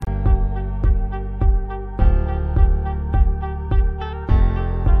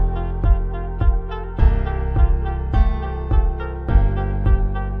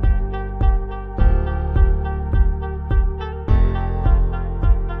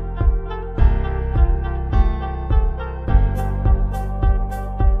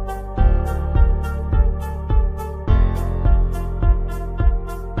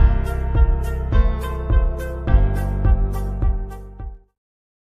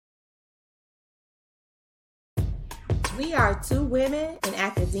We are two women in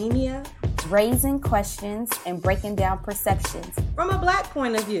academia, raising questions and breaking down perceptions from a Black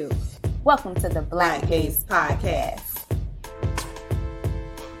point of view. Welcome to the Black Gaze Podcast.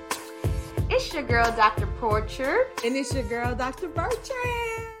 It's your girl, Dr. Porcher. And it's your girl, Dr.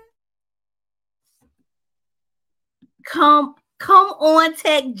 Bertrand. Come on,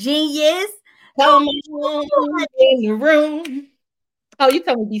 tech genius. Come on in the room. Oh, you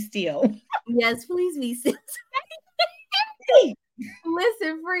told me be still. Yes, please be still.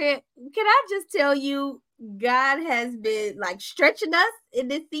 Listen, friend, can I just tell you, God has been like stretching us in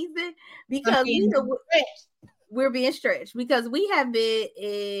this season because we're being stretched because we have been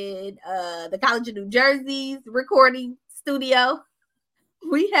in the College of New Jersey's recording studio.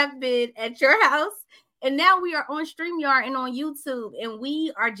 We have been at your house. And now we are on StreamYard and on YouTube, and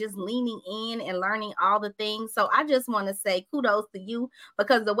we are just leaning in and learning all the things. So I just want to say kudos to you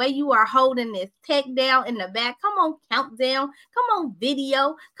because the way you are holding this tech down in the back, come on, countdown, come on,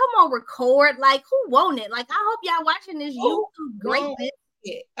 video, come on, record. Like, who want it? Like, I hope y'all watching this YouTube greatness.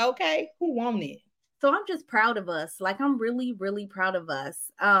 Okay, who want it? So I'm just proud of us. Like, I'm really, really proud of us.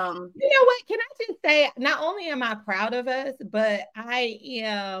 You know what? Can I just say, not only am I proud of us, but I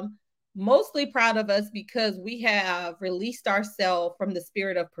am mostly proud of us because we have released ourselves from the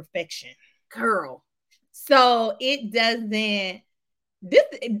spirit of perfection. Girl. So it doesn't, this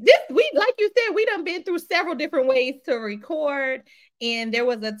we, like you said, we done been through several different ways to record. And there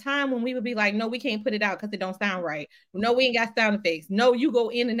was a time when we would be like, no, we can't put it out because it don't sound right. No, we ain't got sound effects. No, you go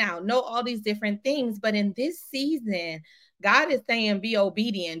in and out. No, all these different things. But in this season, God is saying, be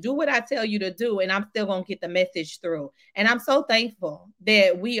obedient, do what I tell you to do, and I'm still going to get the message through. And I'm so thankful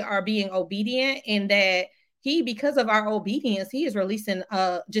that we are being obedient and that because of our obedience, he is releasing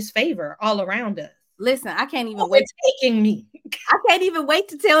just favor all around us. Listen, I can't even wait. Taking me. I can't even wait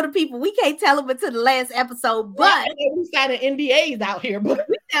to tell the people. We can't tell them until the last episode, but we signing NDAs out here. But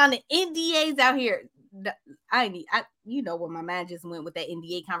we sounding NDAs out here. You know where my mind just went with that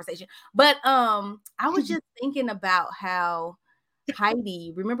NDA conversation. But I was just thinking about how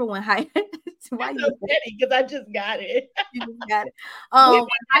Heidi. Remember when Heidi? Why you ready? Because I just got it. You just got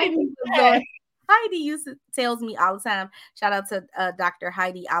it. Heidi used to tells me all the time. Shout out to Dr.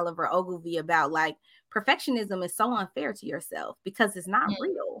 Heidi Oliver Ogilvy about like perfectionism is so unfair to yourself because it's not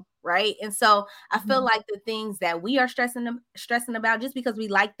real, right? And so I feel like the things that we are stressing about just because we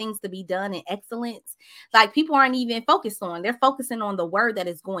like things to be done in excellence, like people aren't even focused on. They're focusing on the word that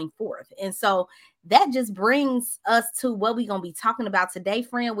is going forth. And so that just brings us to what we're going to be talking about today,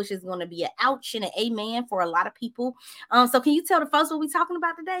 friend, which is going to be an ouch and an amen for a lot of people. So can you tell the folks what we're talking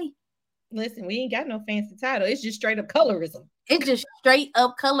about today? Listen, we ain't got no fancy title. It's just straight up colorism. It's just straight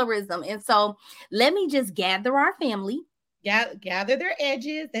up colorism. And so let me just gather our family. Gather their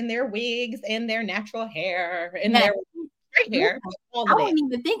edges and their wigs and their natural hair and their straight hair. I wasn't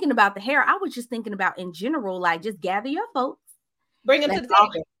even thinking about the hair. I was just thinking about in general, like just gather your folks. Bring them to the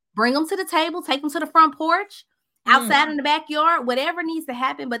table. Bring them to the table. Take them to the front porch, outside in the backyard, whatever needs to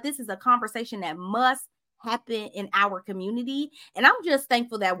happen. But this is a conversation that must happen in our community. And I'm just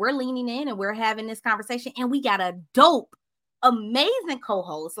thankful that we're leaning in and we're having this conversation. And we got a dope, amazing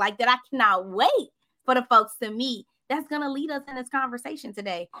co-host like that. I cannot wait for the folks to meet that's going to lead us in this conversation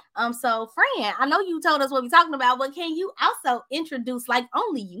today. So friend, I know you told us what we're talking about, but can you also introduce, like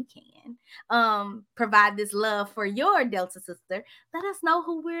only you can, provide this love for your Delta sister? Let us know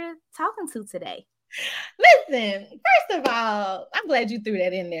who we're talking to today. Listen, first of all, I'm glad you threw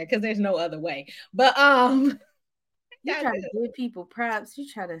that in there because there's no other way. But you try to give people props. You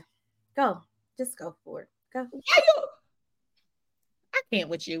try to just go for it. Go. I can't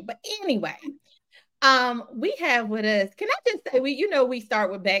with you, but anyway, we have with us. Can I just say we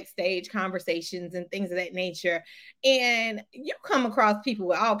start with backstage conversations and things of that nature, and you come across people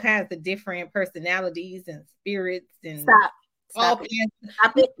with all kinds of different personalities and spirits and Stop Stop it.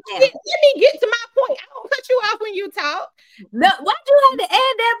 Let me get to my point. I don't cut you off when you talk. No, why'd you have to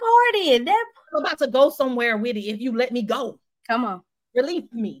add that part in? I'm about to go somewhere with it if you let me go. Come on. Release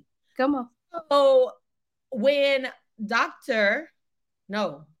me. Come on. So when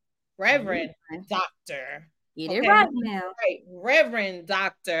Reverend Dr. Get it right now. Right, Reverend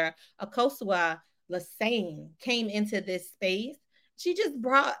Dr. Akosua Lassane came into this space, she just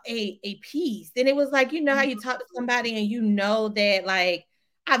brought a peace. And it was like, how you talk to somebody and you know that like,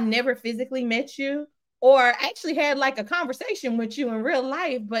 I've never physically met you or actually had like a conversation with you in real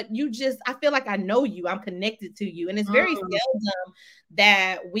life, but I feel like I know you, I'm connected to you. And it's very seldom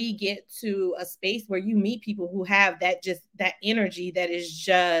that we get to a space where you meet people who have that energy that is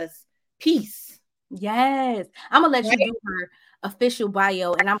just peace. Yes. I'm going to let you do her official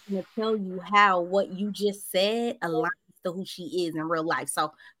bio and I'm going to tell you how what you just said aligns to who she is in real life.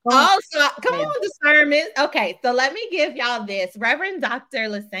 So come on, discernment. Okay, so let me give y'all this. Reverend Dr.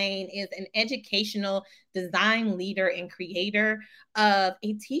 Lassane is an educational design leader and creator of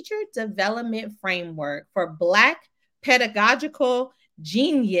a teacher development framework for Black pedagogical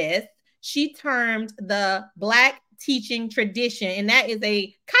genius. She termed the Black teaching tradition, and that is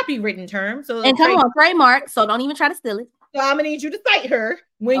a copywritten term. So come on, trademark. So don't even try to steal it. So I'm gonna need you to cite her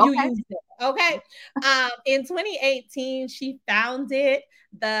when you use it. Okay. In 2018, she founded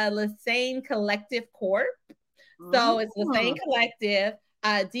the Lassane Collective Corp. So it's Lassane Collective,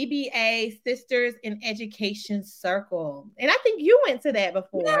 DBA Sisters in Education Circle. And I think you went to that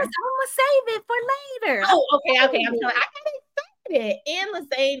before. Yes, I'm gonna save it for later. Oh, okay. I got excited. And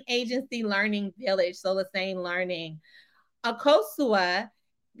Lassane Agency Learning Village. So Lassane Learning. Akosua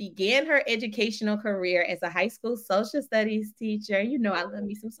began her educational career as a high school social studies teacher. You know, I love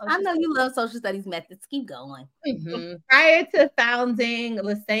me some social studies. You love social studies methods. Keep going. Mm-hmm. Prior to founding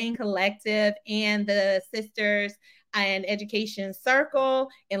Lassane Collective and the Sisters and Education Circle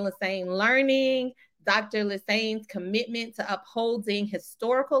and Lassane Learning, Dr. Lassane's commitment to upholding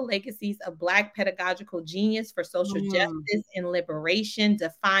historical legacies of Black pedagogical genius for social justice and liberation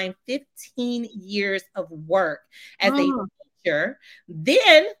defined 15 years of work as a teacher,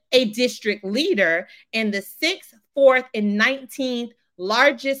 then a district leader in the 6th, 4th, and 19th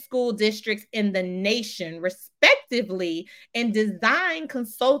largest school districts in the nation, respectively, and design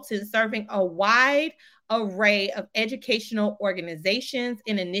consultant serving a wide array of educational organizations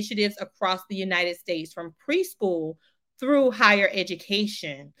and initiatives across the United States, from preschool through higher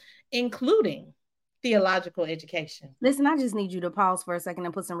education, including theological education. Listen, I just need you to pause for a second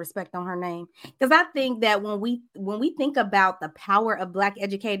and put some respect on her name, because I think that when we think about the power of Black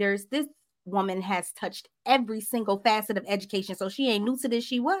educators, this woman has touched every single facet of education. So she ain't new to this.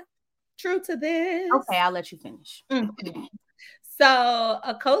 She what? True to this. Okay, I'll let you finish. Mm-hmm. So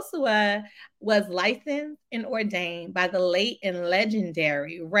Akosua was licensed and ordained by the late and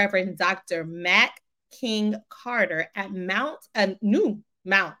legendary Reverend Dr. Mac King Carter at New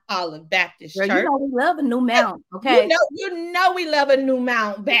Mount Olive Baptist Church. You know we love a New Mount, okay? You know we love a New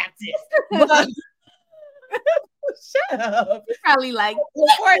Mount Baptist. But shut up. She's probably like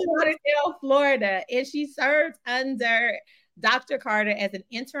Fort Lauderdale, Florida, and she served under Dr. Carter as an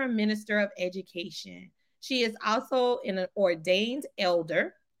interim minister of education. She is also an ordained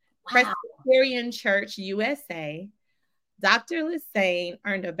elder, Presbyterian Church USA. Dr. Lassane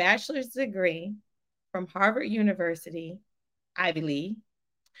earned a bachelor's degree from Harvard University, Ivy League.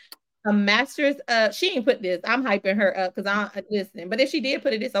 A master's of, she ain't put this, I'm hyping her up because I'm listening, but if she did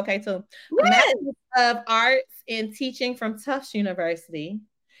put it, it's okay too. Yes. A master's of arts in teaching from Tufts University,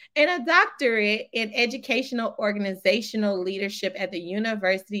 and a doctorate in educational organizational leadership at the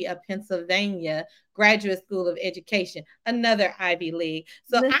University of Pennsylvania Graduate School of Education, another Ivy League.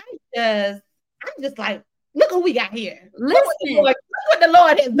 So I'm just like, look what we got here. Listen, look what the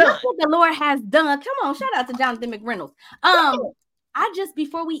Lord has done. Look what the Lord has done. Come on, shout out to Jonathan McReynolds.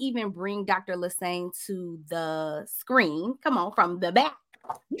 Before we even bring Dr. Lassane to the screen, come on, from the back,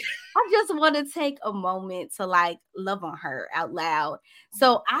 I just want to take a moment to love on her out loud.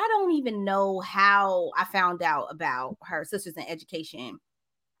 So I don't even know how I found out about her Sisters in Education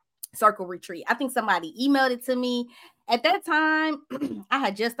Circle retreat. I think somebody emailed it to me. At that time, I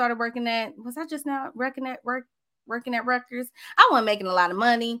had just started working at Rutgers. I wasn't making a lot of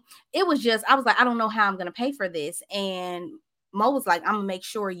money. It was just, I was like, I don't know how I'm going to pay for this. And Mo was like, I'm going to make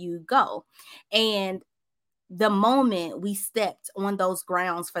sure you go. And the moment we stepped on those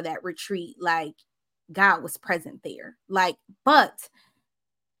grounds for that retreat, God was present there. But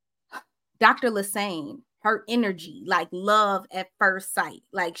Dr. Lassane, her energy, love at first sight,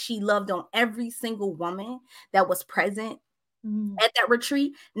 she loved on every single woman that was present at that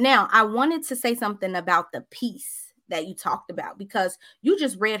retreat. Now, I wanted to say something about the piece that you talked about, because you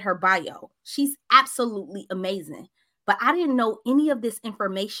just read her bio. She's absolutely amazing. But I didn't know any of this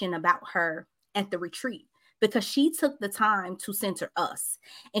information about her at the retreat, because she took the time to center us.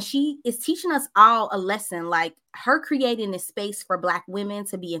 And she is teaching us all a lesson, her creating a space for Black women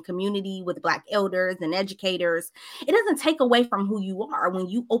to be in community with Black elders and educators. It doesn't take away from who you are when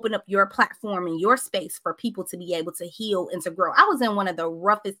you open up your platform and your space for people to be able to heal and to grow. I was in one of the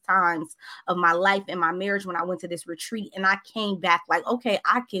roughest times of my life in my marriage when I went to this retreat, and I came back okay,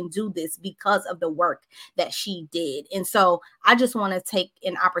 I can do this because of the work that she did. And so I just want to take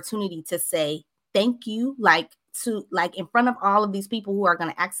an opportunity to say, thank you, to like in front of all of these people who are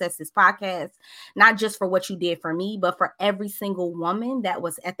going to access this podcast, not just for what you did for me, but for every single woman that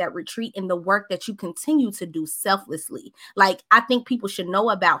was at that retreat and the work that you continue to do selflessly. Like, I think people should know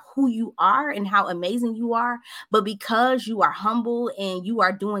about who you are and how amazing you are, but because you are humble and you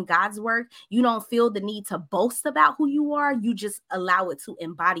are doing God's work, you don't feel the need to boast about who you are. You just allow it to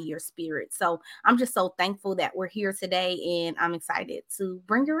embody your spirit. So I'm just so thankful that we're here today, and I'm excited to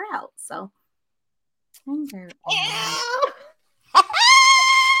bring her out. So bring her out.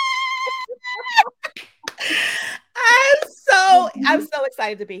 I'm so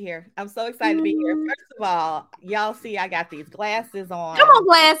excited to be here. I'm so excited to be here. First of all, y'all see I got these glasses on. Come on,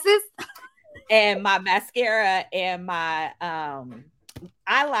 glasses. And my mascara and my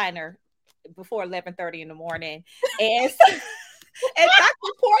eyeliner before 11:30 in the morning. And and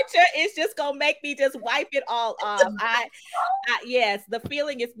Dr. Portia is just gonna make me just wipe it all off. Yes, the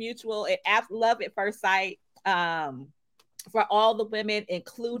feeling is mutual. Love at first sight. For all the women,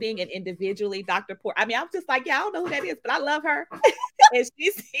 including and individually, Dr. Portia. I mean, I'm just like, yeah, I don't know who that is, but I love her. And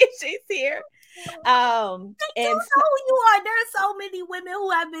she's here. And know who you are. There are so many women who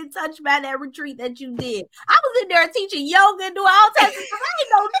have been touched by that retreat that you did. I was in there teaching yoga and doing all types of stuff. I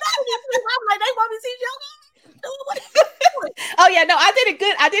didn't know none of these people. I'm like, they want me to teach yoga? Oh yeah, no,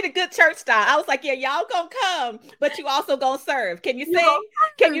 I did a good church style. I was like, yeah, y'all gonna come, but you also gonna serve. Can you sing?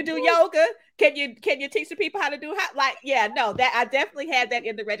 Can you do yoga? Can you teach the people how to do that I definitely had that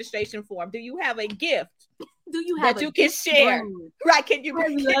in the registration form. Do you have a gift? Do you have that you can share? Right? Can you? I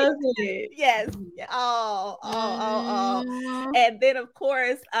love it. Yes. Oh. And then of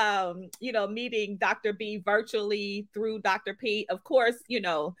course, meeting Dr. B virtually through Dr. P. Of course,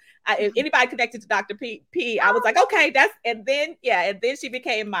 if anybody connected to Dr. P, I was like, okay, and then she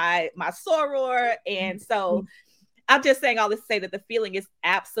became my soror, and so. I'm just saying all this to say that the feeling is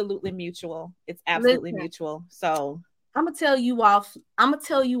absolutely mutual. It's absolutely mutual. So I'm gonna tell you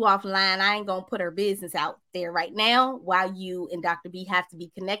offline. I ain't gonna put her business out there right now while you and Dr. B have to be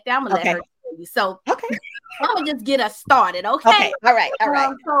connected. I'm gonna let her tell you. So I'm gonna just get us started. Okay. All right.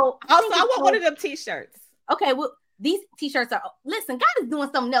 So also, I want one of them t-shirts. Okay. Well, these t-shirts are. Listen, God is doing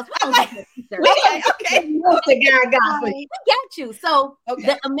something else. We don't get t-shirts. Okay. We got you. So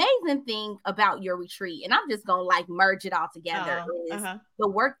the amazing thing about your retreat, and I'm just gonna like merge it all together, is the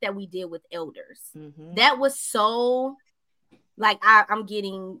work that we did with elders. Mm-hmm. That was so. Like I'm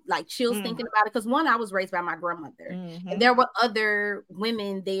getting like chills thinking about it, because one, I was raised by my grandmother, and there were other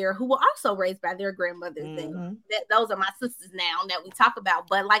women there who were also raised by their grandmothers, and those are my sisters now that we talk about.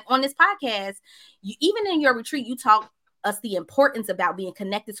 But like on this podcast, even in your retreat, you talk us the importance about being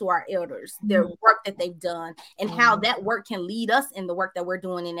connected to our elders, their work that they've done, and how that work can lead us in the work that we're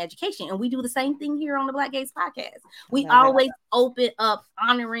doing in education. And we do the same thing here on the Black Gates podcast. We always open up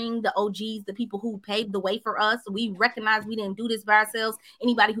honoring the OGs, the people who paved the way for us. We recognize we didn't do this by ourselves.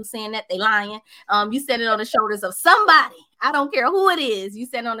 Anybody who's saying that, they lying. You said it on the shoulders of somebody. I don't care who it is. You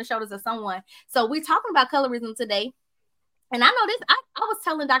said it on the shoulders of someone. So we're talking about colorism today. And I know this, I was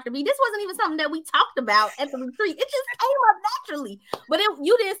telling Dr. B, this wasn't even something that we talked about at the retreat. It just came up naturally. But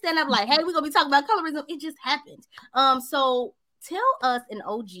you didn't stand up like, hey, we're going to be talking about colorism. It just happened. So tell us an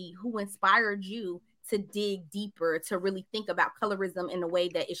OG who inspired you to dig deeper, to really think about colorism in the way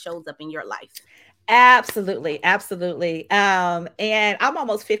that it shows up in your life. Absolutely. And I'm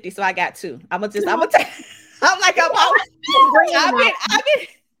almost 50, so I got two. I've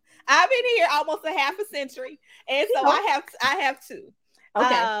been here almost a half a century, and so I have two.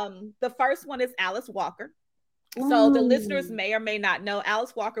 Okay. The first one is Alice Walker. So the listeners may or may not know,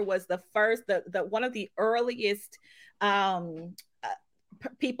 Alice Walker was the first, the one of the earliest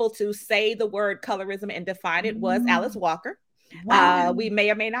people to say the word colorism and define it was Alice Walker. Wow. We may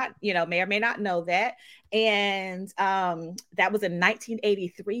or may not know that. And that was in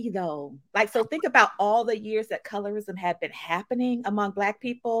 1983, though. Like, so think about all the years that colorism had been happening among Black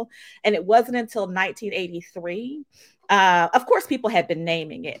people. And it wasn't until 1983. Of course, people had been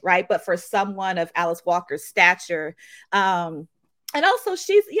naming it, right? But for someone of Alice Walker's stature, and also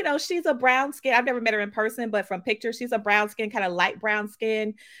she's a brown skin. I've never met her in person, but from pictures, she's a brown skin, kind of light brown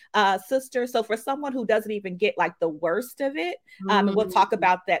skin sister. So for someone who doesn't even get like the worst of it, and we'll talk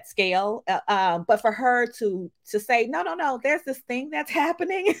about that scale. But for her to say, no, there's this thing that's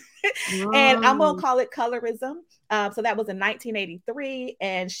happening, and I'm gonna call it colorism. So that was in 1983,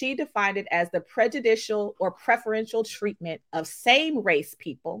 and she defined it as the prejudicial or preferential treatment of same race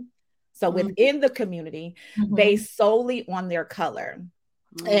people. So within the community, based solely on their color.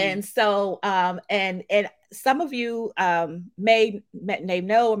 And so, and some of you may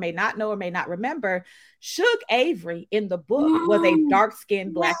know or may not know or may not remember, Suge Avery in the book was a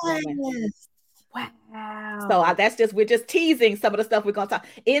dark-skinned Black woman. Wow. So we're just teasing some of the stuff we're going to talk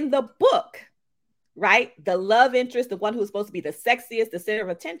in the book, right? The love interest, the one who's supposed to be the sexiest, the center of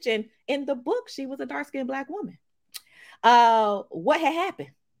attention. In the book, she was a dark-skinned Black woman. What had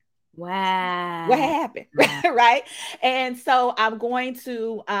happened? Wow. What had happened? Right? And so I'm going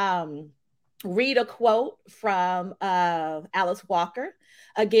to read a quote from Alice Walker.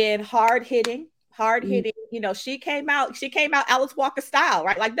 Again, hard hitting. You know, she came out Alice Walker style,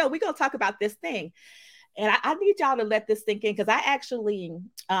 right? Like, no, we're going to talk about this thing. And I need y'all to let this sink in, because I actually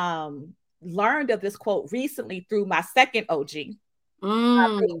learned of this quote recently through my second OG. I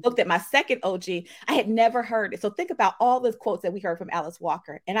looked at my second OG. I had never heard it. So think about all the quotes that we heard from Alice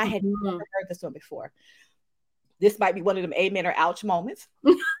Walker, and I had never heard this one before. This might be one of them amen or ouch moments.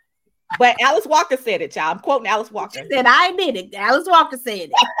 But Alice Walker said it, y'all. I'm quoting Alice Walker. She said, I admit it. Alice Walker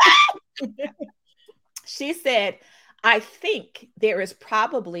said it. She said, I think there is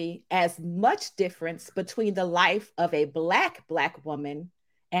probably as much difference between the life of a Black woman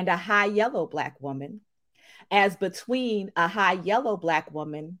and a high yellow Black woman as between a high yellow Black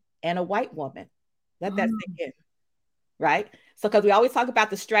woman and a white woman. Let that sink in, right? So, because we always talk about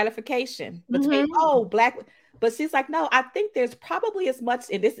the stratification between Black, but she's like, no, I think there's probably as much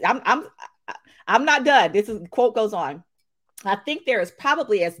in this. I'm not done. This quote goes on. I think there is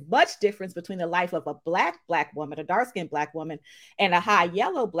probably as much difference between the life of a Black woman, a dark-skinned Black woman, and a high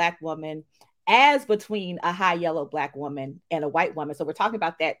yellow Black woman as between a high yellow Black woman and a white woman. So we're talking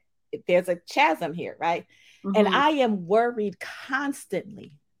about that. There's a chasm here, right? And I am worried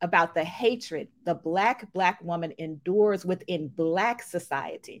constantly about the hatred the Black woman endures within Black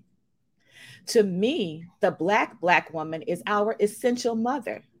society. To me, the Black woman is our essential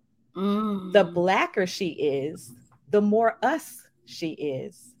mother. The Blacker she is, the more us she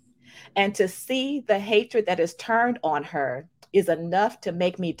is. And to see the hatred that is turned on her is enough to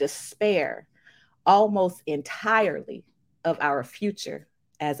make me despair almost entirely of our future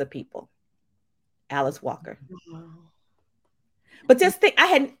as a people. Alice Walker. But just think,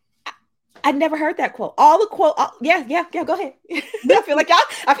 I'd never heard that quote. All the quote, yeah, go ahead. I feel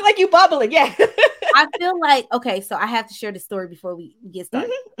like you bubbling, yeah. I feel like, okay, so I have to share the story before we get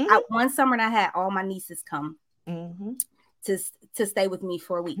started. One summer, I had all my nieces come to stay with me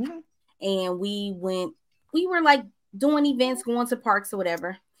for a week. And we were like doing events, going to parks or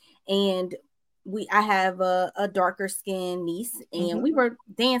whatever. And I have a darker skinned niece, and we were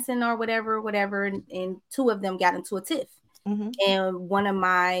dancing or whatever. And two of them got into a tiff. And one of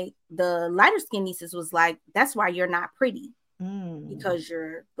the lighter skinned nieces was like, that's why you're not pretty, because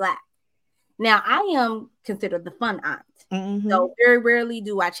you're Black. Now, I am considered the fun aunt. So very rarely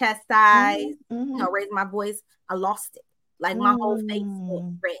do I chastise, raise my voice. I lost it. Like my whole face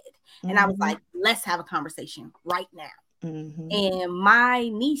went red. And I was like, let's have a conversation right now. And my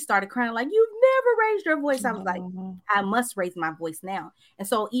niece started crying like, you've never raised your voice. I was like, I must raise my voice now. And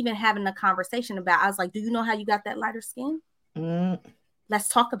so even having a conversation I was like, do you know how you got that lighter skin? Let's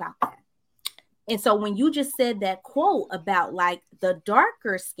talk about that. And so when you just said that quote about like the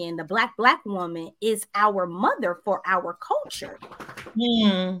darker skin, the Black woman is our mother for our culture.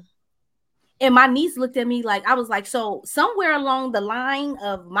 And my niece looked at me like, I was like, so somewhere along the line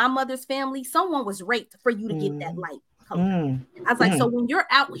of my mother's family, someone was raped for you to get that light color. I was like, so when you're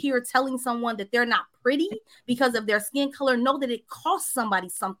out here telling someone that they're not pretty because of their skin color, know that it costs somebody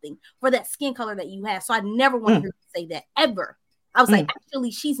something for that skin color that you have. So I never want to hear you say that ever. I was like,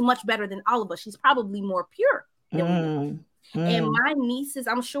 actually, she's much better than all of us. She's probably more pure than we are. And my nieces,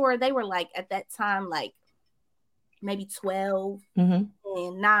 I'm sure they were like at that time, like maybe 12 and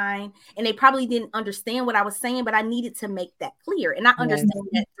 9. And they probably didn't understand what I was saying, but I needed to make that clear. And I understand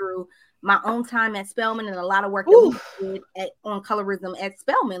that through my own time at Spelman and a lot of work that we did on colorism at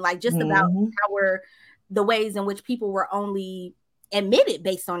Spelman, like just about the ways in which people were only admitted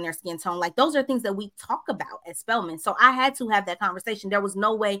based on their skin tone. Like those are things that we talk about at Spelman. So I had to have that conversation. There was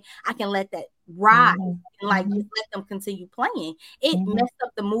no way I can let that ride and like just let them continue playing. It messed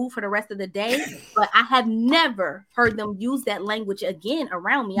up the mood for the rest of the day, but I have never heard them use that language again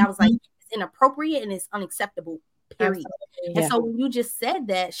around me. I was like, it's inappropriate and it's unacceptable. Period. And so when you just said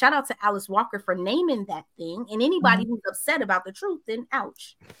that, shout out to Alice Walker for naming that thing. And anybody who's upset about the truth, then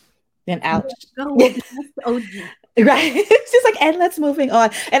ouch. Right. She's like, and let's moving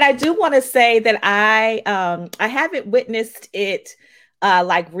on. And I do want to say that I haven't witnessed it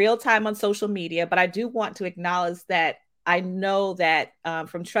like real time on social media, but I do want to acknowledge that I know that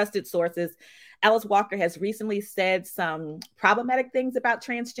from trusted sources, Alice Walker has recently said some problematic things about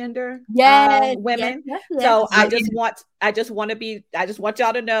transgender women. Yes. So I just want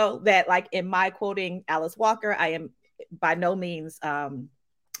y'all to know that, like, in my quoting Alice Walker, I am by no means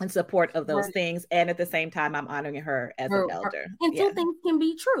in support of those things. And at the same time, I'm honoring her as an elder. And two things can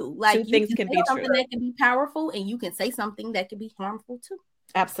be true. Like two things can be something true. that can be powerful, and you can say something that can be harmful too.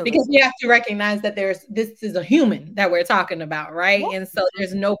 Absolutely. Because you have to recognize that this is a human that we're talking about, right? Yeah. And so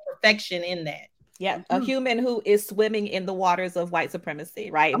there's no perfection in that. Yeah, a human who is swimming in the waters of white supremacy,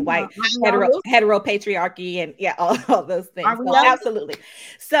 right? And white hetero patriarchy, and all those things. So, absolutely.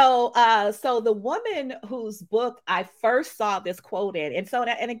 So, so the woman whose book I first saw this quote in,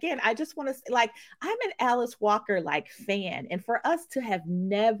 and again, I just want to say, like, I'm an Alice Walker fan, and for us to have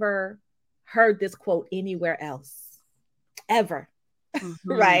never heard this quote anywhere else, ever.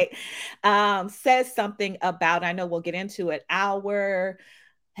 Right, says something about, I know we'll get into it, our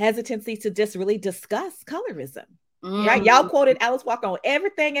hesitancy to just really discuss colorism. Right, y'all quoted Alice Walker on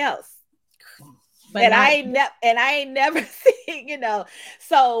everything else, but I ain't never seen,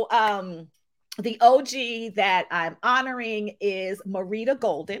 So the OG that I'm honoring is Marita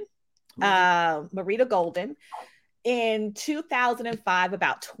Golden. Marita Golden. In 2005,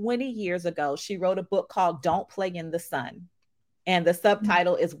 about 20 years ago, she wrote a book called Don't Play in the Sun. And the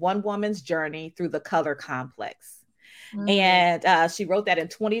subtitle is One Woman's Journey Through the Color Complex. And she wrote that in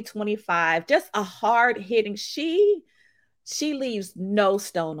 2025. Just a hard-hitting. She leaves no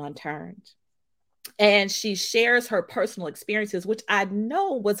stone unturned. And she shares her personal experiences, which I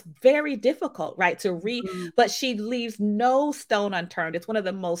know was very difficult, right, to read, but she leaves no stone unturned. It's one of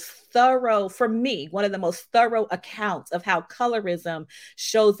the most thorough, for me, one of the most thorough accounts of how colorism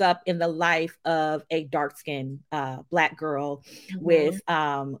shows up in the life of a dark-skinned Black girl with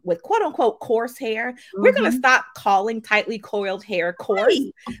quote unquote coarse hair. We're going to stop calling tightly coiled hair coarse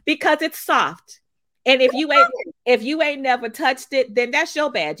because it's soft. And if you ain't never touched it, then that's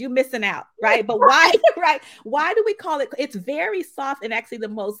your bad. You're missing out, right? But why, right? Why do we call it? It's very soft and actually the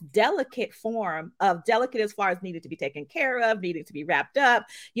most delicate form of delicate as far as needed to be taken care of, needing to be wrapped up,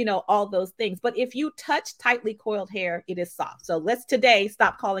 all those things. But if you touch tightly coiled hair, it is soft. So let's today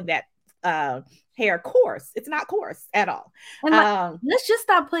stop calling that hair coarse. It's not coarse at all. And let's just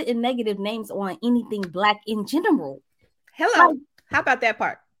stop putting negative names on anything Black in general. Hello. How about that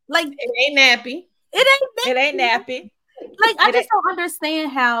part? Like, it ain't nappy. It ain't nappy. Like, I just don't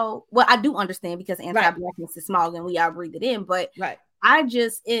understand how. Well, I do understand because anti-Blackness is small and we all breathe it in. But I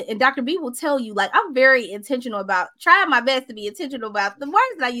just, and Dr. B will tell you, like, I'm very intentional about trying my best to be intentional about the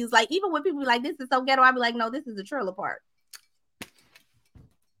words that I use. Like, even when people be like, "This is so ghetto," I'll be like, "No, this is a trailer park."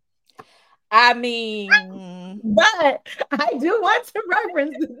 I mean, but I do want to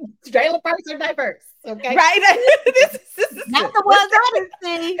reference trailer parks are diverse. Okay, right? That's the ones I didn't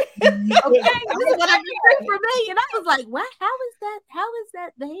see. Okay, this is what I heard from me, and I was like, "What? How is that? How is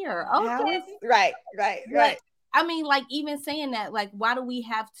that there?" Okay, right. I mean, like, even saying that, like, why do we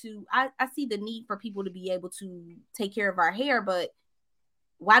have to? I see the need for people to be able to take care of our hair, but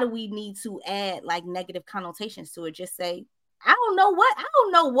why do we need to add like negative connotations to it? Just say, I don't know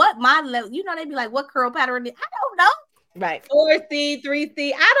what my level, they be like, what curl pattern? I don't know. Right. 4C,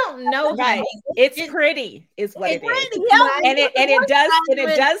 3C. I don't know. Right. It's pretty is what it is. Yeah. And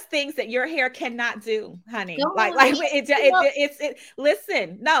it does things that your hair cannot do, honey.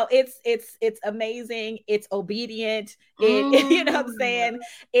 Listen, no, it's amazing. It's obedient. You know what I'm saying?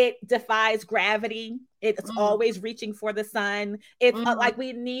 It defies gravity. It's always reaching for the sun. It's like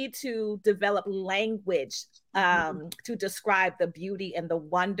we need to develop language to describe the beauty and the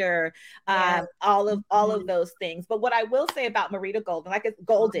wonder, all of those things. But what I will say about Marita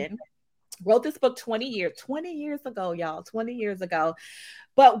Golden, wrote this book 20 years ago, y'all, 20 years ago.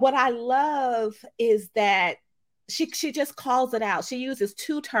 But what I love is that she just calls it out. She uses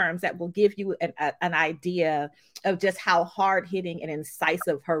two terms that will give you an idea of just how hard-hitting and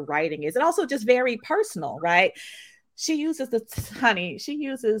incisive her writing is, and also just very personal, right? She uses the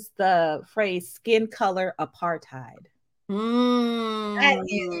phrase skin color apartheid. That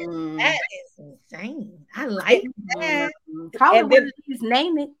is insane. I like that. Probably just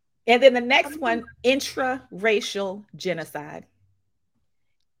name it. And then the next one, intra-racial genocide.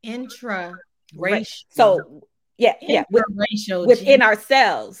 Intra-racial. So within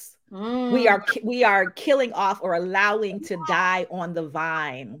ourselves, we are killing off or allowing to die on the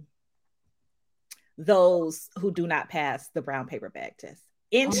vine those who do not pass the brown paper bag test.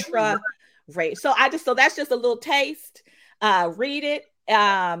 Intra-racial. So that's just a little taste. Read it,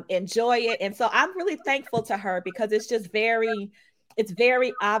 enjoy it. And so I'm really thankful to her because it's just it's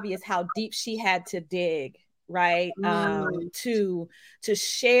very obvious how deep she had to dig, right? To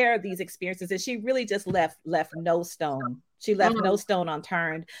share these experiences. And she really just left no stone She left no stone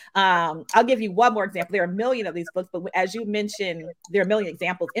unturned. I'll give you one more example. There are a million of these books, but as you mentioned, there are a million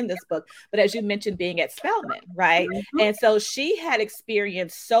examples in this book, but as you mentioned, being at Spelman, right? And so she had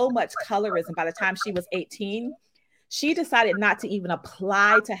experienced so much colorism by the time she was 18. She decided not to even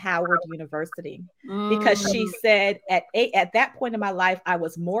apply to Howard University because she said at that point in my life, I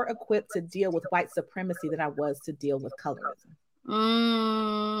was more equipped to deal with white supremacy than I was to deal with colorism.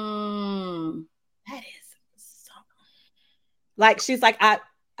 That is so. Like, she's like,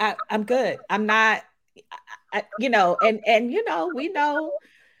 I'm good. I'm not, you know, and you know, we know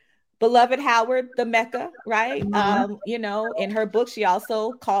beloved Howard, the Mecca, right? You know, in her book, she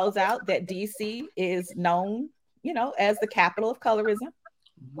also calls out that DC is known, you know, as the capital of colorism.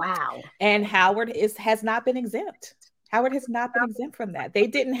 Wow. And Howard has not been exempt. Howard has not been exempt from that. They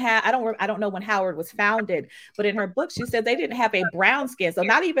didn't have, I don't know when Howard was founded, but in her book, she said they didn't have a brown skin. So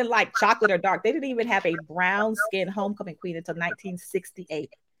not even like chocolate or dark. They didn't even have a brown skin homecoming queen until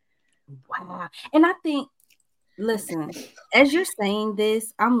 1968. Wow. And I think, listen, as you're saying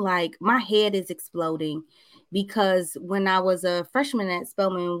this, I'm like, my head is exploding because when I was a freshman at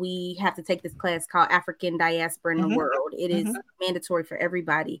Spelman, we have to take this class called African Diaspora in the World. It is mandatory for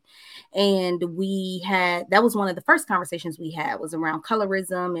everybody. And that was one of the first conversations we had was around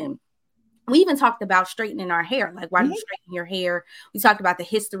colorism. And we even talked about straightening our hair. Like, why do you straighten your hair? We talked about the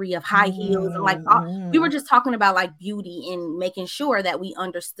history of high heels. And like, we were just talking about like beauty and making sure that we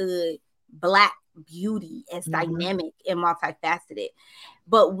understood Black beauty as dynamic and multifaceted.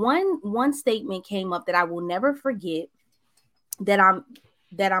 But one statement came up that I will never forget that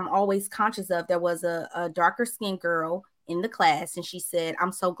I'm always conscious of. There was a darker skinned girl in the class, and she said,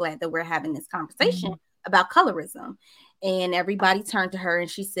 "I'm so glad that we're having this conversation about colorism." And everybody turned to her and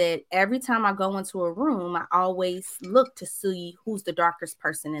she said, "Every time I go into a room, I always look to see who's the darkest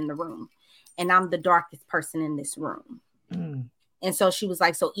person in the room. And I'm the darkest person in this room." And so she was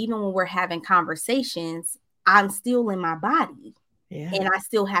like, so even when we're having conversations, I'm still in my body. And I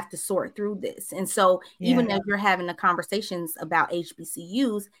still have to sort through this. And so even as you're having the conversations about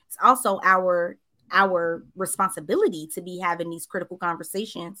HBCUs, it's also our responsibility to be having these critical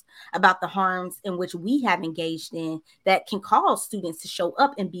conversations about the harms in which we have engaged in that can cause students to show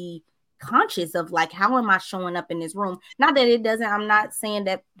up and be conscious of like, how am I showing up in this room? Not that it doesn't, I'm not saying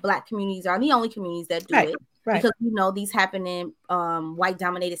that Black communities are the only communities that do it. Because we know these happen in white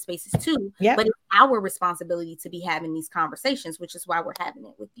dominated spaces too. But it's our responsibility to be having these conversations, which is why we're having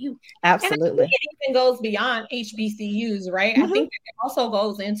it with you. Absolutely. And it even goes beyond HBCUs, right? I think it also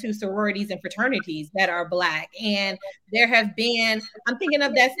goes into sororities and fraternities that are Black. And there have been, I'm thinking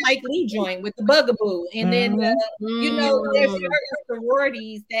of that Spike Lee joint with the Bugaboo. And then, you know, there's certain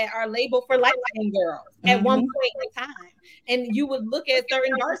sororities that are labeled for light-skinned girls at one point in time. And you would look at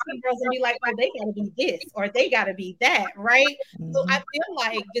certain dark-skinned girls and be like, oh, they got to be this or they got to be that, right? So I feel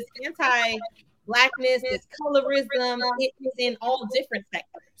like this anti-Blackness, this colorism, it is in all different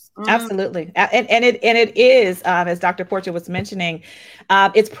sectors. Absolutely. And it is, as Dr. Porcher was mentioning,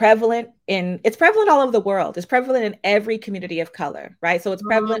 it's prevalent all over the world. It's prevalent in every community of color, right? So it's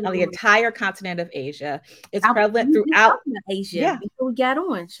prevalent on the entire continent of Asia. It's prevalent throughout Asia. Before we got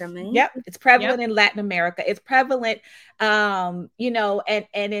on, Charmaine. Yep. It's prevalent in Latin America. It's prevalent, you know,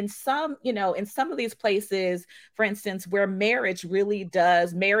 and in some, you know, in some of these places, for instance, where marriage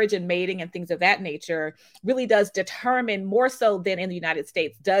and mating and things of that nature really does determine more so than in the United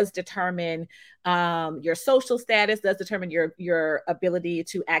States, does determine your social status, does determine your ability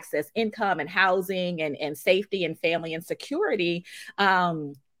to access income and housing and safety and family and security.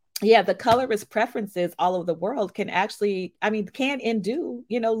 The colorist preferences all over the world can actually, can and do,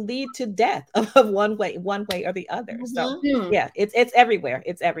 you know, lead to death of one way or the other. So it's everywhere.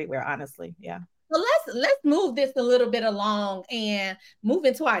 It's everywhere, honestly. Yeah. So let's move this a little bit along and move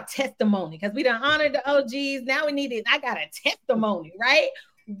into our testimony, because we done honored the OGs. Now we need it. I got a testimony, right?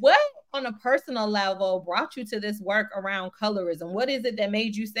 What on a personal level brought you to this work around colorism? What is it that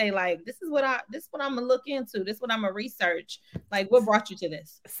made you say, like, this is what I'm gonna look into, this is what I'm gonna research? Like, what brought you to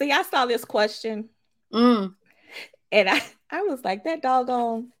this? See, I saw this question and I was like, that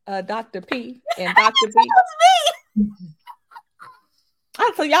doggone Dr. P and Dr. B.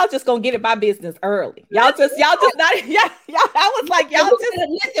 So y'all just gonna get in my business early. Y'all just not. I was like, y'all just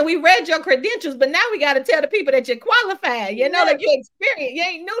listen. We read your credentials, but now we got to tell the people that you're qualified. You know, like you experienced. You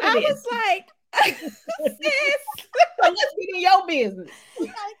ain't new to this. I was like, sis, so let's get in your business.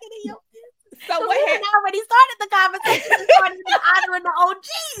 So we had already started the conversation. Started honoring the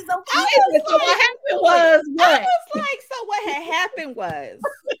OGs. Okay. So what happened was what? I was like, so what had happened was,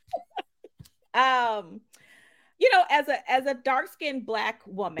 you know, as a dark-skinned Black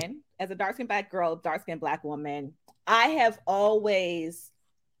woman, as a dark-skinned Black girl, dark-skinned Black woman, I have always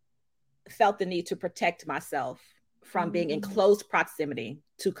felt the need to protect myself from being in close proximity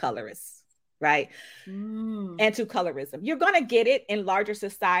to colorists, right? And to colorism. You're going to get it in larger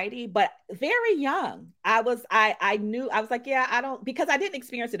society, but very young. I knew, I was like, yeah, I don't, because I didn't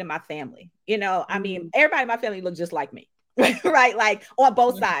experience it in my family. You know, I mean, everybody in my family looked just like me, right? Like on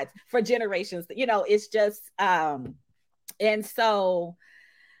both sides for generations, you know, it's just, and so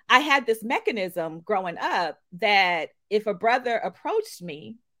I had this mechanism growing up that if a brother approached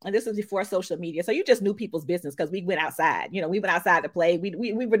me, and this was before social media, so you just knew people's business because we went outside. You know, we went outside to play.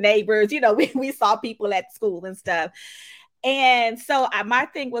 We were neighbors. You know, we saw people at school and stuff. And so my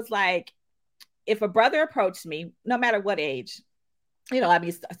thing was like, if a brother approached me, no matter what age, you know, I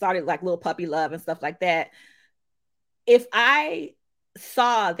mean, started like little puppy love and stuff like that. If I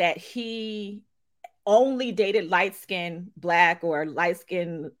saw that he only dated light-skinned Black or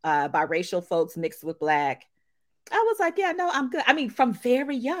light-skinned biracial folks mixed with Black, I was like, yeah, no, I'm good. I mean, from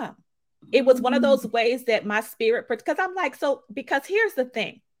very young, it was one of those ways that my spirit, because I'm like, so, because here's the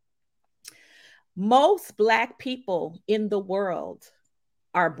thing. Most Black people in the world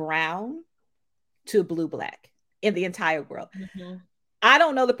are brown to blue Black in the entire world. I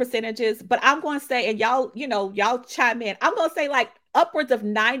don't know the percentages, but I'm going to say, and y'all, you know, y'all chime in. I'm going to say like upwards of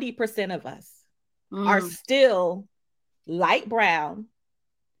 90% of us are still light brown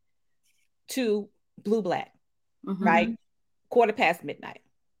to blue Black. Right? Quarter past midnight.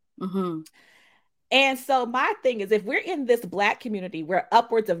 And so my thing is, if we're in this Black community where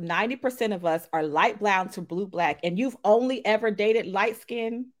upwards of 90% of us are light brown to blue Black, and you've only ever dated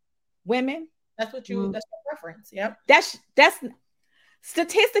light-skinned women, that's what you, that's your preference. Yep. That's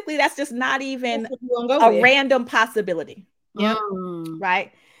statistically, that's just not even a random possibility. Yep.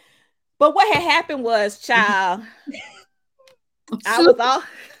 Right? But what had happened was, child, I was all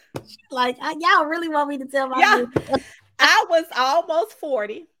like, y'all really want me to tell my business? I was almost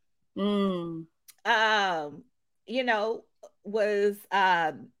 40. You know, was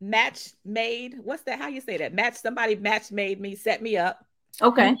match made. What's that? How you say that? Somebody match made me, set me up.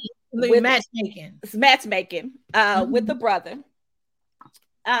 Okay. With matchmaking. With the brother.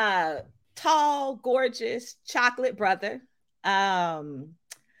 Tall, gorgeous, chocolate brother. I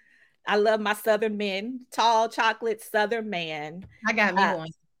love my Southern men. Tall, chocolate, Southern man. I got me one.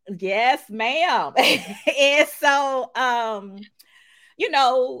 Yes, ma'am. And so, you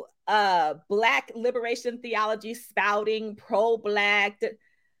know, Black liberation theology spouting, pro-Black.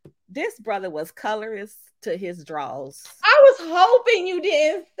 This brother was colorist to his draws. I was hoping you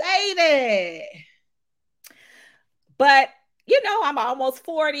didn't say that. But you know, I'm almost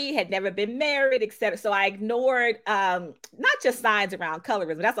 40, had never been married, etc. So I ignored not just signs around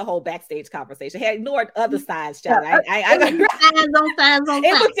colorism. That's a whole backstage conversation. I had ignored other signs, child. Signs on signs on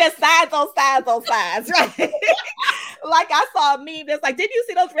It was just signs on signs on signs, right? Like I saw a meme that's like, did you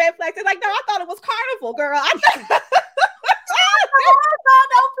see those red flags? It's like, no, I thought it was Carnival, girl. I thought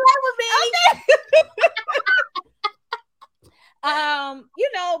don't play with me. You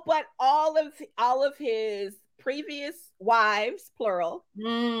know, but all of his previous wives, plural,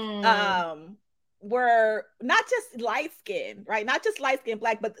 were not just light skin, right? Not just light skin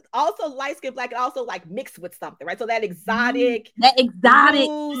Black, but also light skin Black, and also like mixed with something, right? So that exotic,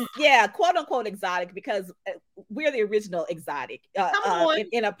 blues, yeah, quote unquote exotic, because we're the original exotic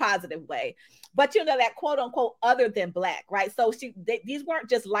in a positive way. But you know, that quote unquote other than Black, right? So these weren't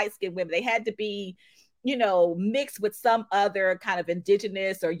just light skinned women; they had to be, you know, mixed with some other kind of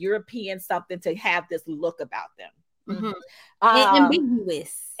indigenous or European something to have this look about them.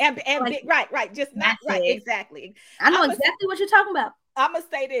 Ambiguous. And like, right. Just not right. It. Exactly. I know exactly what you're talking about. I'm going to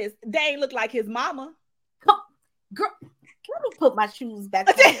say this. They ain't look like his mama. Girl, let me put my shoes back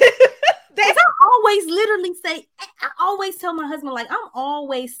on. I always literally say, I always tell my husband, like, I'm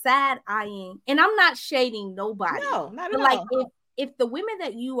always side-eyeing. And I'm not shading nobody. No, not at all. Like, if the women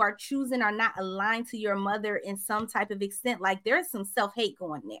that you are choosing are not aligned to your mother in some type of extent, like there's some self-hate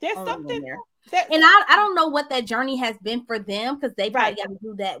going there. There's something there. And I don't know what that journey has been for them, because they probably got to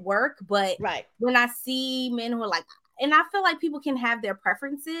do that work. But when I see men who are like, and I feel like people can have their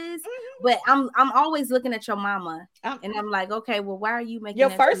preferences, but I'm always looking at your mama, and I'm like, okay, well, why are you making your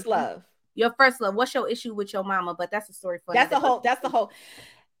first love? Your first love. What's your issue with your mama? But that's a story for that's the whole.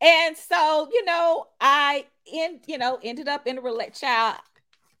 And so, you know, I ended up in a child.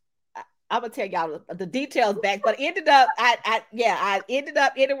 I'm gonna tell y'all the details back, but ended up, I ended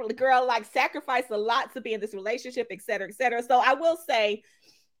up in a girl, like sacrificed a lot to be in this relationship, et cetera, et cetera. So I will say,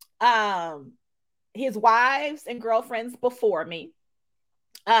 his wives and girlfriends before me,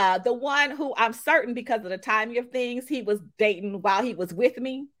 the one who I'm certain because of the timing of things he was dating while he was with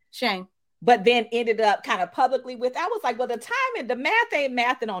me. Shame. but then ended up kind of publicly with. I was like, well, the timing, the math ain't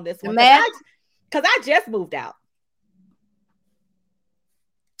mathing on this one. Math? Because I just moved out.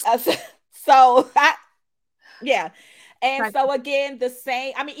 So yeah. And so again, the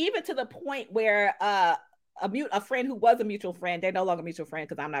same, I mean, even to the point where a friend who was a mutual friend, they're no longer mutual friend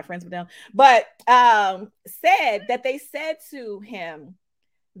because I'm not friends with them, but said that they said to him,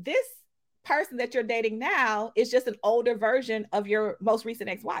 this person that you're dating now is just an older version of your most recent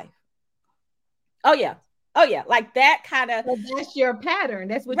ex-wife. Oh yeah. Like that kind of. So that's your pattern.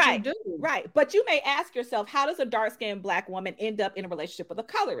 That's what you do. Right. But you may ask yourself, how does a dark-skinned Black woman end up in a relationship with a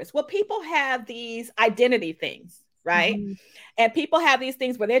colorist? Well, people have these identity things, right? Mm-hmm. And people have these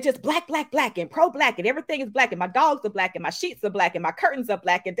things where they're just black, black, black, and pro-black, and everything is black, and my dogs are black, and my sheets are black, and my curtains are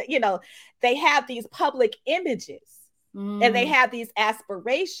black. And, you know, they have these public images. And they have these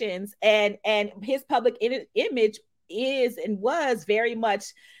aspirations, and his public image is and was very much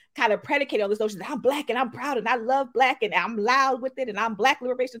kind of predicated on this notion that I'm Black and I'm proud and I love Black and I'm loud with it and I'm Black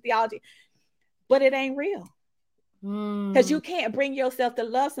liberation theology. But it ain't real. Because you can't bring yourself to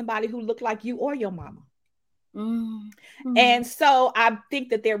love somebody who looked like you or your mama. And so I think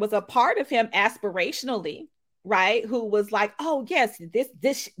that there was a part of him aspirationally, right, who was like, oh yes,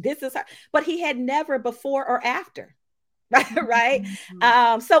 this is her. But he had never before or after. Right.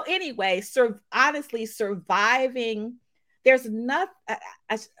 So anyway, honestly, surviving, there's nothing.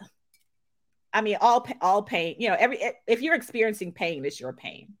 I mean, all pain, you know, if you're experiencing pain, it's your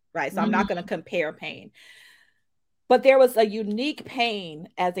pain, right? So I'm not going to compare pain, but there was a unique pain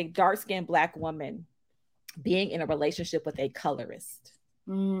as a dark-skinned Black woman being in a relationship with a colorist.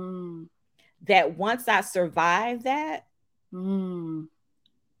 That once I survived that,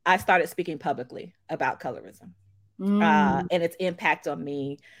 I started speaking publicly about colorism. And its impact on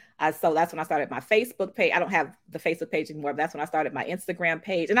me. So that's when I started my Facebook page. I don't have the Facebook page anymore, but that's when I started my Instagram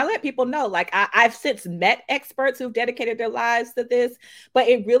page. And I let people know, like, I've since met experts who've dedicated their lives to this, but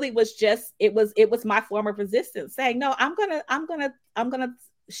it really was just, it was my form of resistance saying, no, I'm going to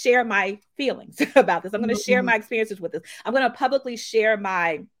share my feelings about this. I'm going to share my experiences with this. I'm going to publicly share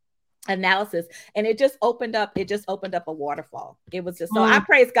my analysis, and it just opened up a waterfall. It was just so I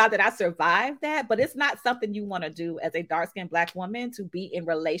praise God that I survived that, but it's not something you want to do as a dark-skinned Black woman, to be in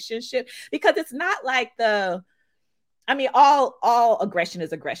relationship, because it's not like all aggression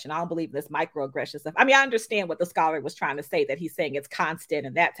is aggression. I don't believe in this microaggression stuff. I mean, I understand what the scholar was trying to say, that he's saying it's constant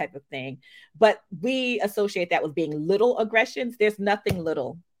and that type of thing, but we associate that with being little aggressions. There's nothing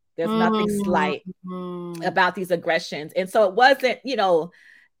little, there's nothing slight about these aggressions. And so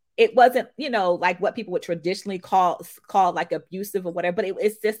it wasn't, like what people would traditionally call like abusive or whatever, but it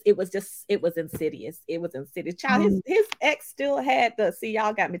was insidious. It was insidious. Child, his ex still had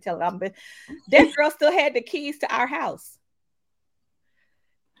y'all got me telling them, but that girl still had the keys to our house.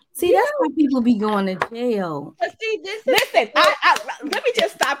 See, that's why people be going to jail. But see, listen, let me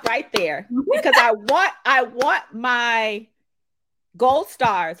just stop right there, because I want my gold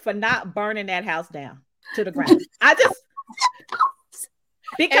stars for not burning that house down to the ground.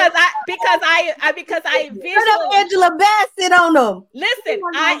 Because I envisioned Angela Bassett on them. Listen,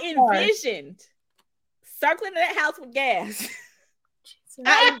 I envisioned circling that house with gas.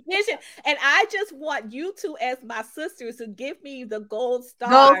 I envisioned, and I just want you two, as my sisters, to give me the gold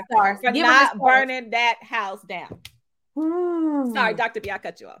star for not burning that house down. Sorry, Dr. B, I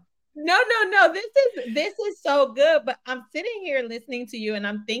cut you off. No. This is so good. But I'm sitting here listening to you, and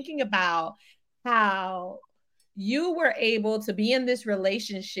I'm thinking about how you were able to be in this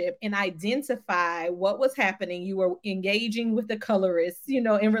relationship and identify what was happening. You were engaging with the colorist, in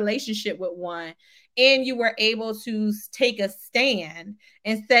relationship with one, and you were able to take a stand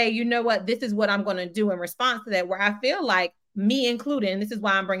and say, you know what, this is what I'm going to do in response to that. Where I feel like, me included, and this is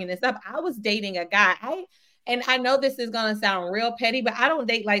why I'm bringing this up, I was dating a guy. And I know this is going to sound real petty, but I don't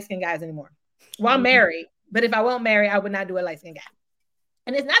date light-skinned guys anymore. Well, I'm married, but if I won't marry, I would not do a light-skinned guy.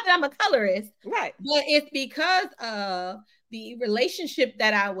 And it's not that I'm a colorist, right? But it's because of the relationship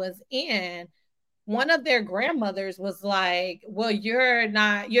that I was in. One of their grandmothers was like, well, you're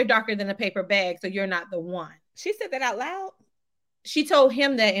darker than a paper bag, so you're not the one. She said that out loud? She told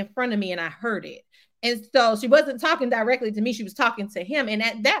him that in front of me, and I heard it. And so she wasn't talking directly to me. She was talking to him. And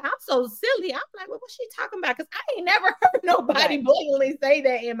at that, I'm so silly. I'm like, well, what's she talking about? Because I ain't never heard nobody blatantly say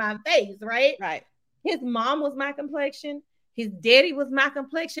that in my face, right? Right. His mom was my complexion. His daddy was my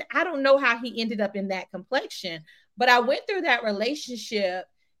complexion. I don't know how he ended up in that complexion, but I went through that relationship.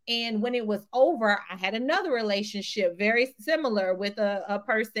 And when it was over, I had another relationship very similar with a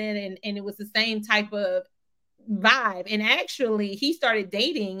person. And it was the same type of vibe. And actually, he started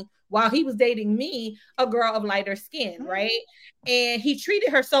dating while he was dating me, a girl of lighter skin, right? And he treated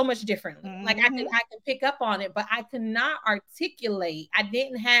her so much differently. Like I could pick up on it, but I could not articulate. I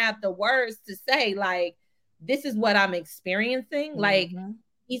didn't have the words to say, like, this is what I'm experiencing. Like,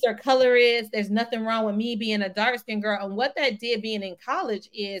 these are colorists. There's nothing wrong with me being a dark skinned girl. And what that did being in college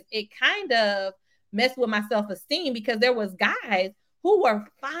is it kind of messed with my self-esteem, because there was guys who were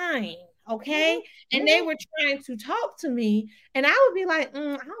fine. Okay. And they were trying to talk to me. And I would be like,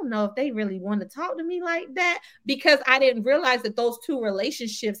 I don't know if they really want to talk to me like that, because I didn't realize that those two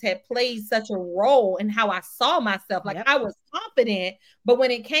relationships had played such a role in how I saw myself. Like I was confident, but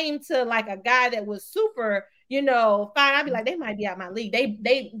when it came to like a guy that was super, you know, fine, I'd be like, they might be out my league.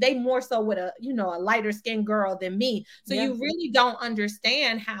 They more so with a, you know, a lighter skinned girl than me. So you really don't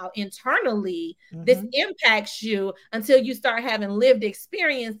understand how internally this impacts you until you start having lived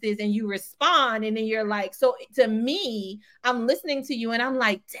experiences and you respond. And then you're like, so to me, I'm listening to you and I'm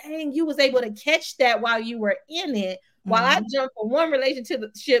like, dang, you was able to catch that while you were in it, while I jumped from one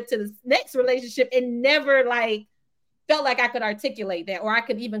relationship to the next relationship and never like felt like I could articulate that, or I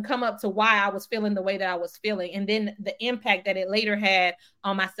could even come up to why I was feeling the way that I was feeling, and then the impact that it later had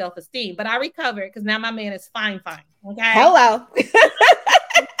on my self-esteem. But I recovered because now my man is fine. Okay. Hello.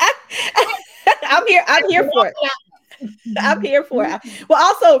 I'm here for it. I'm here for it. Well,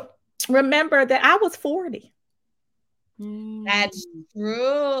 also remember that I was 40. That's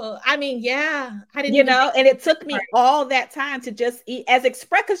true. I mean, yeah, I didn't, you know, and it took me all that time to just eat as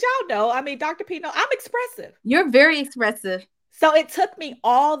express, because y'all know, I mean, Dr. P, I'm expressive. You're very expressive. So it took me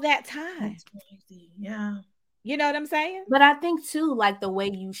all that time. That's crazy. Yeah. You know what I'm saying? But I think too, like the way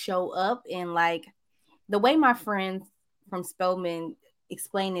you show up and like the way my friends from Spelman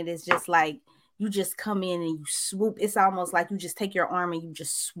explain it is just like, you just come in and you swoop. It's almost like you just take your arm and you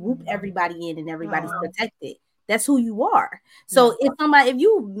just swoop everybody in and everybody's protected. That's who you are. So if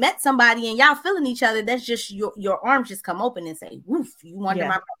you met somebody and y'all feeling each other, that's just your arms just come open and say, woof, you under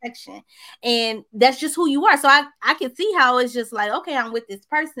my protection. And that's just who you are. So I can see how it's just like, okay, I'm with this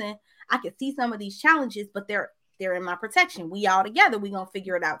person. I can see some of these challenges, but they're in my protection. We all together, we gonna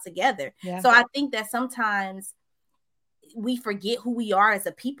figure it out together. So I think that sometimes we forget who we are as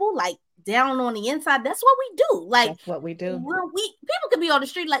a people, like down on the inside. That's what we do. Like that's what we do. People could be on the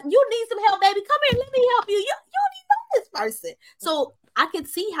street like, you need some help, baby. Come here, let me help you. You don't even know this person. So I could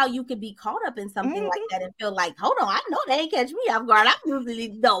see how you could be caught up in something like that and feel like, hold on, I know they ain't catch me off guard. I'm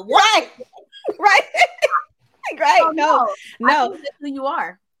usually the one. Right. So, no. I think that's who you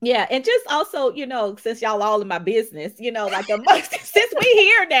are. Yeah, and just also, you know, since y'all all in my business, you know, like since we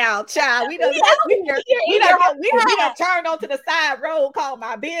here now, child, we done turned onto the side road called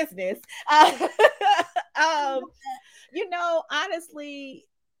my business. You know, honestly,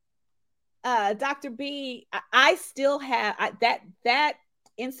 Dr. B, I still have that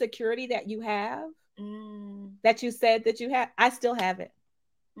insecurity that you have, that you said that you have. I still have it.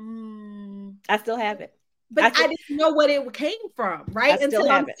 I still have it. But I didn't know what it came from, right? Until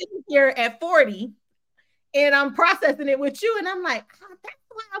I'm sitting here at 40 and I'm processing it with you. And I'm like, oh, that's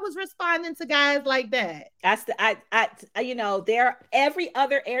why I was responding to guys like that. I you know, every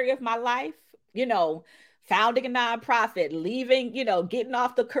other area of my life, you know, founding a nonprofit, leaving, you know, getting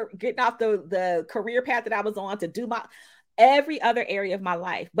off the career path that I was on to do every other area of my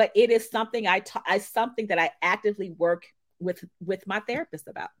life. But it is something something that I actively work with my therapist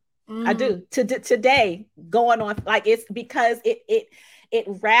about. I do today, going on, like, it's because it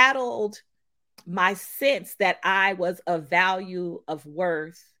rattled my sense that I was of value, of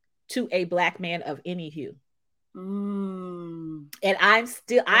worth to a Black man of any hue. And I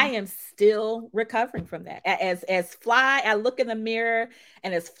am still recovering from that. As fly, I look in the mirror,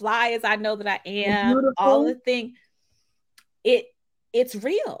 and as fly as I know that I am, all the things, it's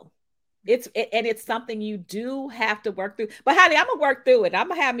real. It's something you do have to work through. But honey, I'm gonna work through it. I'm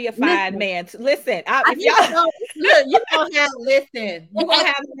gonna have me a fine man. Listen, you're gonna have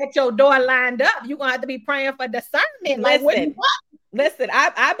at your door lined up. You're gonna have to be praying for discernment. Listen,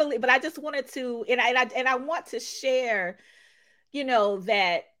 I believe, but I just wanted to, and I want to share, you know,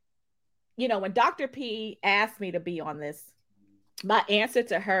 that, you know, when Dr. P asked me to be on this, my answer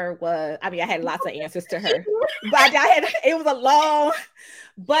to her was, I mean, I had lots of answers to her, but it was a long,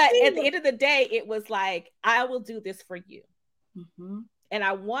 but at the end of the day, it was like, I will do this for you. And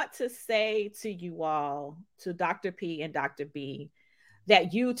I want to say to you all, to Dr. P and Dr. B,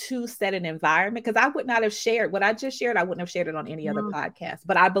 that you too set an environment, because I would not have shared what I just shared. I wouldn't have shared it on any other podcast,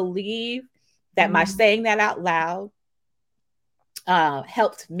 but I believe that my saying that out loud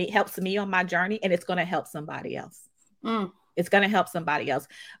helps me on my journey, and it's going to help somebody else. It's going to help somebody else.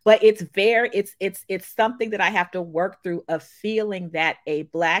 But it's something that I have to work through, of feeling that a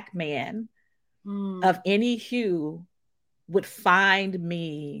Black man of any hue would find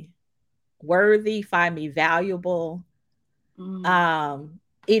me worthy, find me valuable,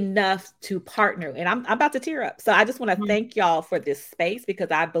 enough to partner. And I'm about to tear up. So I just want to thank y'all for this space, because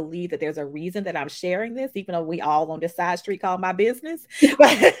I believe that there's a reason that I'm sharing this, even though we all on this side street call my business. But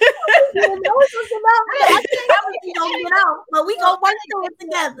we gonna work through it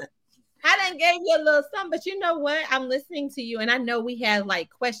together. I done gave you a little something, but you know what? I'm listening to you, and I know we have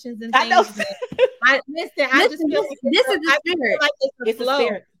like questions and things. I just feel like this is the spirit. Like it's a flow.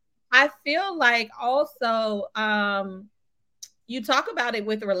 I feel like also you talk about it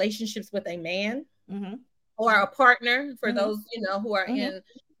with relationships with a man or a partner, for those who are in.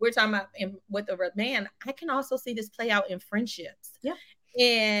 We're talking about with a man. I can also see this play out in friendships. Yeah.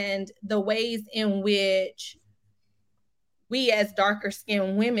 And the ways in which we as darker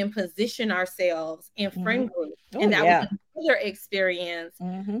skinned women position ourselves in friend groups. And that was another experience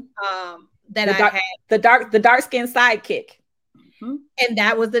that I had. The dark skinned sidekick. And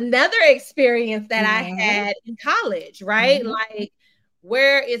that was another experience that I had in college, right? Like,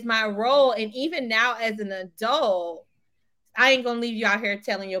 where is my role? And even now as an adult, I ain't gonna leave you out here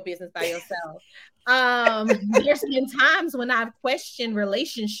telling your business by yourself. There's been times when I've questioned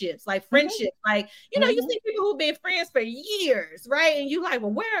relationships, like friendships, like, you see people who've been friends for years, right? And you like,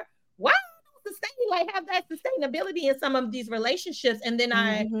 well, why don't sustain, like, have that sustainability in some of these relationships? And then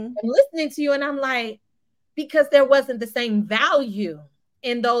I am listening to you and I'm like, because there wasn't the same value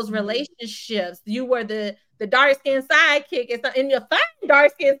in those relationships. You were the dark-skinned sidekick, and you're fine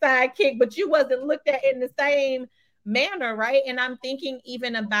dark-skinned sidekick, but you wasn't looked at in the same manner, right? And I'm thinking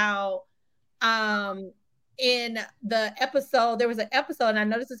even about in the episode, there was an episode, and I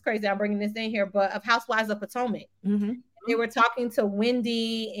know this is crazy, I'm bringing this in here, but of Housewives of Potomac. They were talking to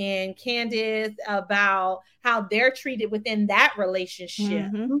Wendy and Candace about how they're treated within that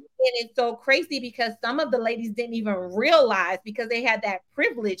relationship. And it's so crazy because some of the ladies didn't even realize, because they had that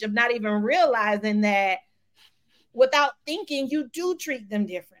privilege of not even realizing that without thinking, you do treat them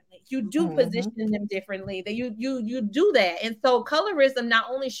differently. You do position them differently. That you do that. And so colorism not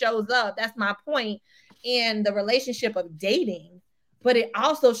only shows up, that's my point, in the relationship of dating, but it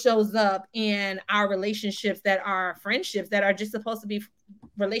also shows up in our relationships that are friendships, that are just supposed to be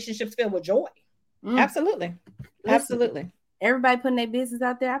relationships filled with joy. Absolutely. Absolutely. Everybody putting their business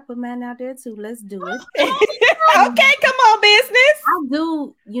out there. I put mine out there too. Let's do it. Okay, come on, business. I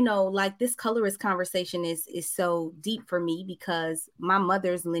do, like, this colorist conversation is so deep for me, because my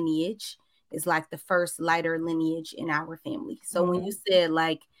mother's lineage is like the first lighter lineage in our family. So when you said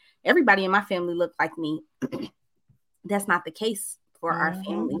like everybody in my family looked like me, that's not the case for our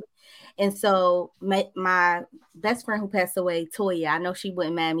family. And so my best friend who passed away, Toya, I know she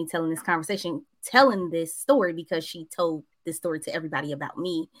wouldn't mind me telling this story, because she told this story to everybody about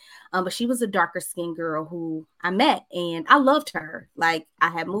me. But she was a darker skinned girl who I met, and I loved her. Like,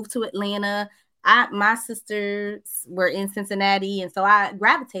 I had moved to Atlanta. My sisters were in Cincinnati, and so I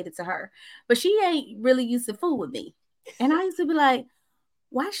gravitated to her. But she ain't really used to fool with me. And I used to be like,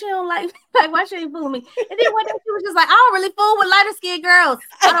 why she don't like me? Like, why she ain't fooling me? And then one day she was just like, I don't really fool with lighter skinned girls.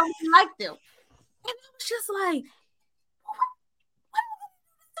 I don't really like them. And I was just like,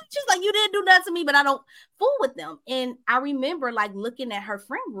 what? She's like, you didn't do that to me, but I don't fool with them. And I remember like looking at her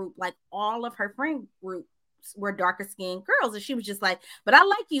friend group, like all of her friend groups were darker skinned girls. And she was just like, but I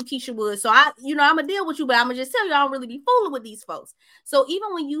like you, Keisha Wood. So I'm gonna deal with you, but I'm gonna just tell you, I don't really be fooling with these folks. So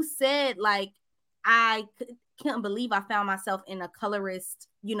even when you said like, I can't believe I found myself in a colorist,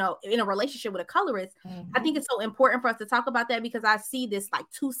 in a relationship with a colorist. I think it's so important for us to talk about that, because I see this like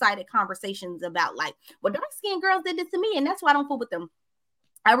two-sided conversations about like, well, dark-skinned girls did this to me, and that's why I don't fool with them.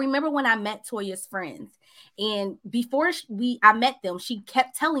 I remember when I met Toya's friends, and before I met them, she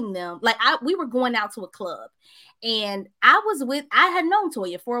kept telling them, like, we were going out to a club, and I had known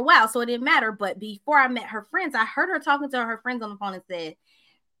Toya for a while, so it didn't matter. But before I met her friends, I heard her talking to her friends on the phone and said,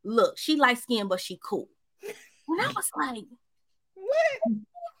 look, she light-skinned, but she cool. And I was like, what?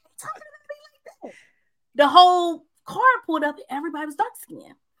 The whole car pulled up, and everybody was dark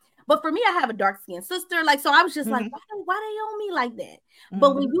skinned. But for me, I have a dark skinned sister. Like, so I was just like, why they on me like that?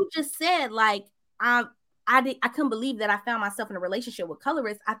 But when you just said, like, I couldn't believe that I found myself in a relationship with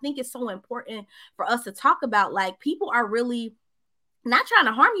colorists. I think it's so important for us to talk about, like, people are really not trying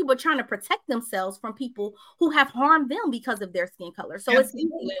to harm you, but trying to protect themselves from people who have harmed them because of their skin color. So it's easy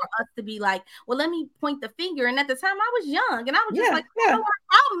for us to be like, well, let me point the finger. And at the time I was young and I was just like, I don't know what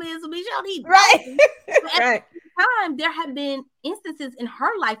the problem is. We don't need right. Right. Time there have been instances in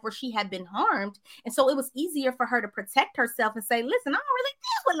her life where she had been harmed, and so it was easier for her to protect herself and say, listen, I don't really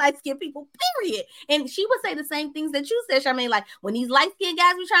deal with light-skinned people, period. And she would say the same things that you said, Charmaine, like, when these light-skinned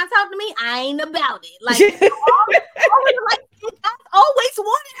guys be trying to talk to me, I ain't about it. Like, all the light-skinned guys always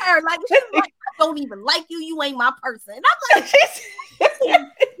wanted her. Like, she's like, I don't even like you, you ain't my person. And I'm like, so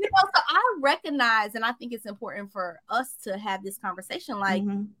I recognize, and I think it's important for us to have this conversation, like,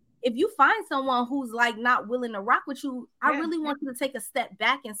 if you find someone who's like not willing to rock with you, I really want you to take a step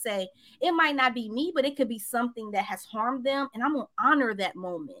back and say, it might not be me, but it could be something that has harmed them. And I'm going to honor that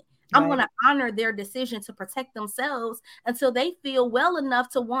moment. I'm going to honor their decision to protect themselves until they feel well enough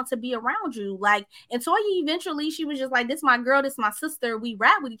to want to be around you. Like, and Toya, eventually she was just like, this my girl, this my sister. We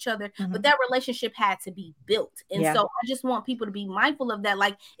ride with each other, but that relationship had to be built. And so I just want people to be mindful of that.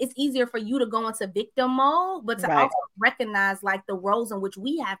 Like, it's easier for you to go into victim mode, but to also recognize like the roles in which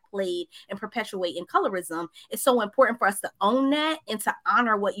we have played and perpetuate in colorism. It's so important for us to own that and to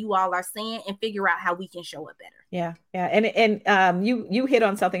honor what you all are saying and figure out how we can show it better. Yeah. And you hit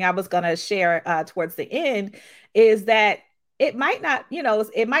on something I was going to share towards the end, is that it might not,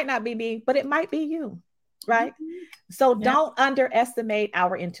 it might not be me, but it might be you, right? So don't underestimate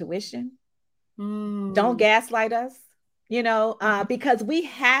our intuition. Don't gaslight us, because we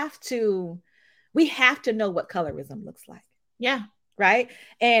have to know what colorism looks like. Yeah. Right.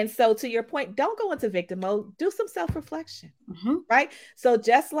 And so to your point, don't go into victim mode, do some self-reflection, right? So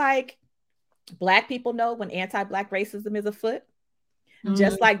just like Black people know when anti-Black racism is afoot,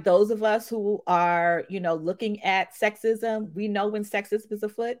 just like those of us who are, looking at sexism, we know when sexism is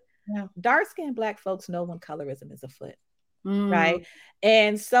afoot. Dark-skinned Black folks know when colorism is afoot, right?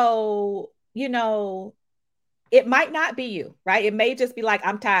 And so, it might not be you, right? It may just be like,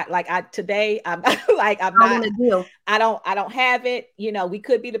 I'm tired. Like I'm like, I'm not, I don't have it. We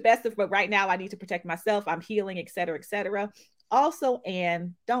could be the best of, but right now I need to protect myself. I'm healing, et cetera, et cetera. Also,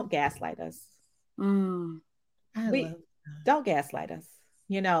 and don't gaslight us. Don't gaslight us,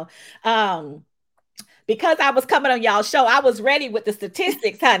 because I was coming on y'all show, I was ready with the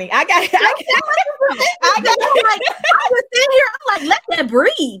statistics, honey. I was sitting here, I'm like, let that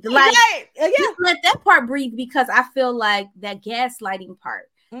breathe. Like, just let that part breathe, because I feel like that gaslighting part,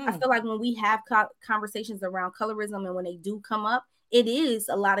 I feel like when we have conversations around colorism and when they do come up, it is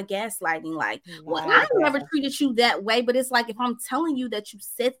a lot of gaslighting. Like, well, I never treated you that way, but it's like, if I'm telling you that you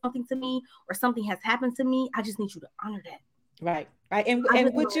said something to me or something has happened to me, I just need you to honor that. Right.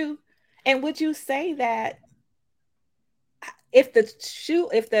 And would you say that if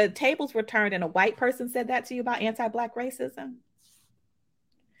the tables were turned and a white person said that to you about anti-Black racism,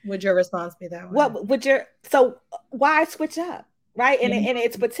 would your response be that way? What would so why switch up? Right. And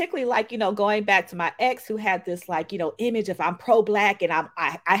it's particularly like, going back to my ex who had this like, image of I'm pro-Black and I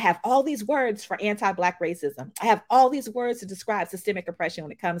have all these words for anti-Black racism. I have all these words to describe systemic oppression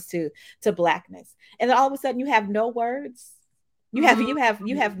when it comes to Blackness. And then all of a sudden you have no words. You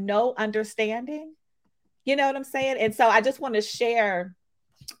have no understanding. You know what I'm saying? And so I just want to share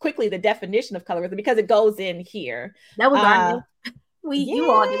quickly the definition of colorism, because it goes in here. That was our you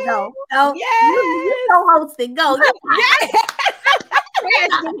all to go. Oh, you co-hosted. Go.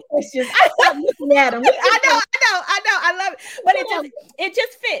 I stopped looking at them. I know. I love it. But it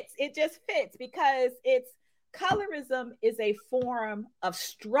just fits because colorism is a form of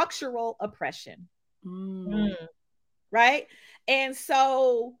structural oppression. Right? And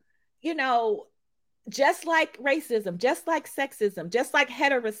so, just like racism, just like sexism, just like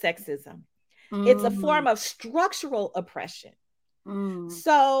heterosexism, it's a form of structural oppression.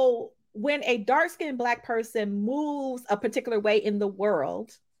 So when a dark-skinned Black person moves a particular way in the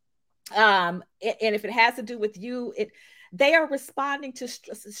world, and if it has to do with you, they are responding to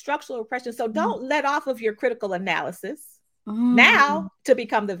structural oppression. So don't let off of your critical analysis now to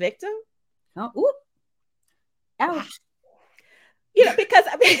become the victim. Ouch. Because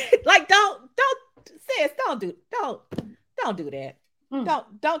I mean, like, don't do that.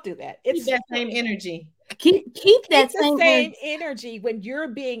 Don't do that. It's that same energy. Keep that same energy when you're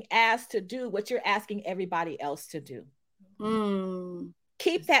being asked to do what you're asking everybody else to do.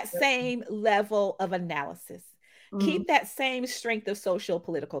 Keep that same level of analysis. Keep that same strength of social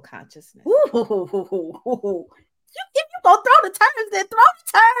political consciousness. If you go throw the terms, then throw the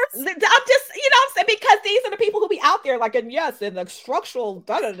terms. I'm just, I'm saying, because these are the people who be out there like, and the structural,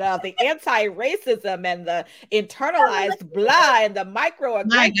 the anti-racism and the internalized blah and the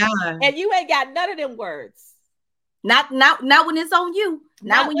microaggression. And you ain't got none of them words. Not when it's on you.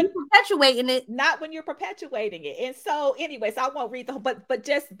 Not when you're perpetuating it. Not when you're perpetuating it. And so, anyways, I won't read the whole, but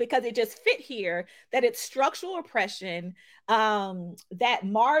just because it just fit here that it's structural oppression, that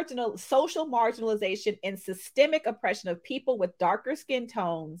social marginalization and systemic oppression of people with darker skin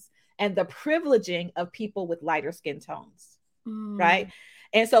tones and the privileging of people with lighter skin tones, right?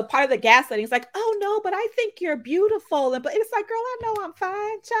 And so part of the gaslighting is like, oh no, but I think you're beautiful, but it's like, girl, I know I'm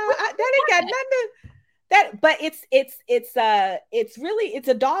fine, child. That ain't got nothing to that. But it's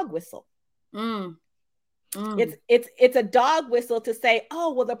a dog whistle. It's a dog whistle to say,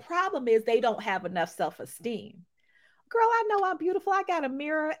 oh well, the problem is they don't have enough self-esteem. Girl, I know I'm beautiful. I got a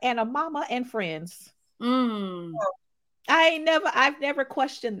mirror and a mama and friends. I've never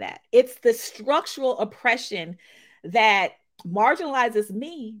questioned that. It's the structural oppression that marginalizes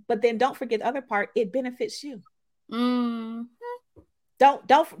me, but then don't forget the other part, it benefits you. Don't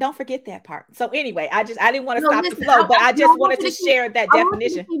forget that part. So anyway, I didn't want to stop the flow, but I just wanted to share that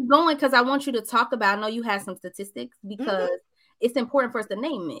definition. Keep going because I want you to talk about, I know you have some statistics because it's important for us to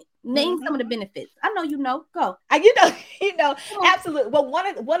name it. Name some of the benefits. I know you know. Go. You know, absolutely. Well,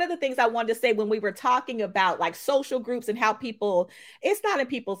 one of the things I wanted to say when we were talking about like social groups and how it's not in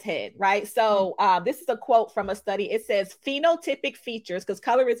people's head, right? So this is a quote from a study. It says phenotypic features, because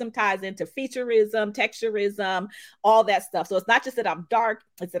colorism ties into featureism, texturism, all that stuff. So it's not just that I'm dark,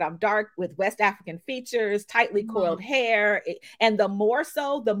 it's that I'm dark with West African features, tightly coiled hair. And the more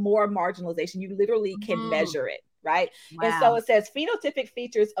so, the more marginalization. You literally can measure it. Right. Wow. And so it says phenotypic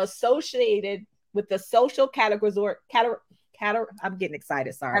features associated with the social I'm getting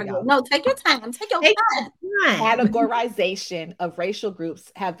excited. Sorry, y'all. No, take your time. Categorization of racial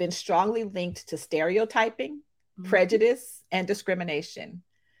groups have been strongly linked to stereotyping, prejudice, and discrimination.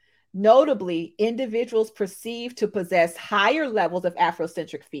 Notably, individuals perceived to possess higher levels of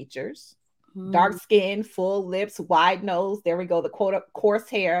Afrocentric features, dark skin, full lips, wide nose. There we go. The quote, coarse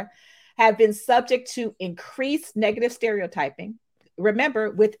hair, have been subject to increased negative stereotyping. Remember,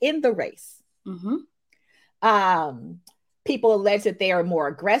 within the race. People allege that they are more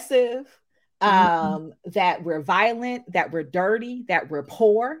aggressive, that we're violent, that we're dirty, that we're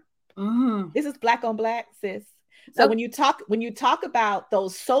poor. This is Black on Black, sis. So when you talk about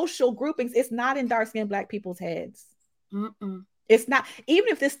those social groupings, it's not in dark-skinned Black people's heads. It's not. Even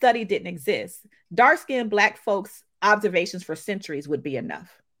if this study didn't exist, dark-skinned Black folks' observations for centuries would be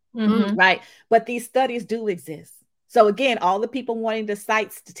enough. Right. But these studies do exist. So again, all the people wanting to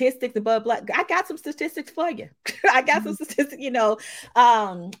cite statistics and blah, blah, I got some statistics for you. I got some statistics, we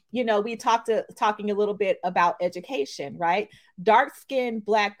talking a little bit about education, right? Dark-skinned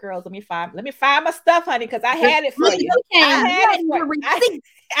Black girls. Let me find my stuff, honey, because I had it for you. I had it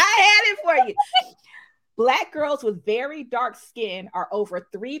for you. Black girls with very dark skin are over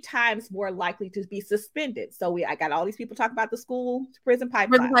 3 times more likely to be suspended. So I got all these people talking about the school to prison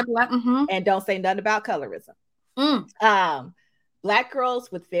pipeline, and don't say nothing about colorism. Black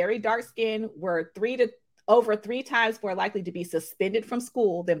girls with very dark skin were over 3 times more likely to be suspended from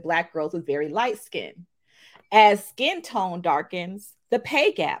school than Black girls with very light skin. As skin tone darkens, the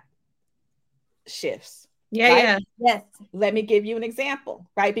pay gap shifts. Yes. Let me give you an example,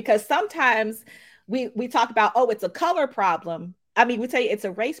 right? Because sometimes we talk about, oh, it's a color problem. I mean, we tell you it's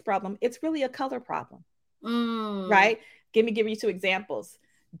a race problem. It's really a color problem, right? Give you 2 examples.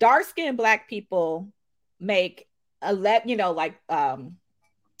 Dark-skinned Black people make hourly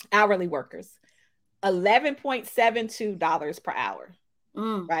workers, $11.72 per hour,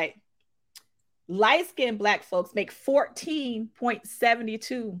 right? Light-skinned Black folks make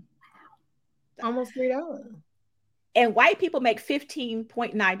 $14.72, almost $3, and white people make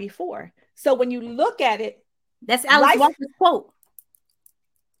 $15.94. So when you look at it, that's Alice Walker's quote.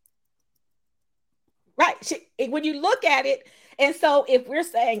 Right. When you look at it, and so if we're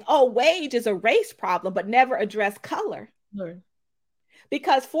saying, oh, wage is a race problem, but never address color,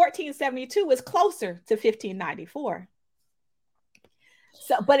 because 1472 is closer to 1594.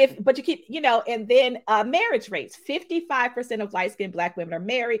 So, but you keep, and then marriage rates, 55% of light-skinned Black women are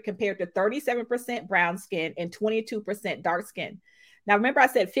married compared to 37% brown skin and 22% dark skin. Now, remember I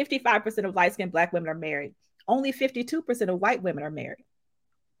said 55% of light-skinned Black women are married. Only 52% of white women are married.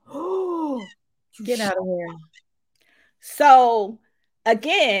 Oh, get out of here. So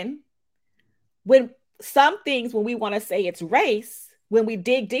again, when we want to say it's race, when we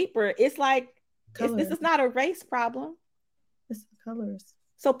dig deeper, it's like, this is not a race problem. It's the colors.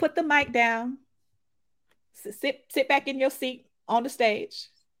 So put the mic down, sit back in your seat on the stage.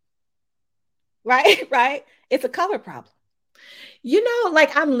 Right? It's a color problem.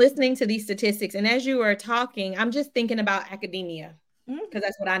 Like I'm listening to these statistics, and as you are talking, I'm just thinking about academia, because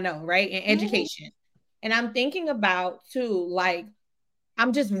that's what I know, right? And education. And I'm thinking about too, like,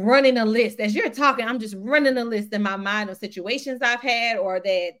 I'm just running a list. As you're talking, I'm just running a list in my mind of situations I've had or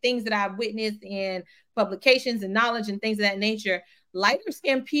that things that I've witnessed in publications and knowledge and things of that nature. Lighter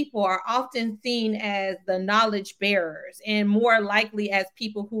skinned people are often seen as the knowledge bearers and more likely as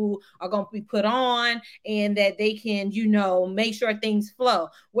people who are going to be put on and that they can, make sure things flow.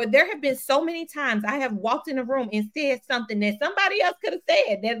 Where there have been so many times I have walked in a room and said something that somebody else could have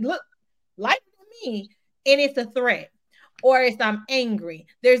said that looked like me, and it's a threat. Or if I'm angry,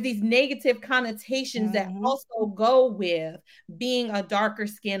 there's these negative connotations that also go with being a darker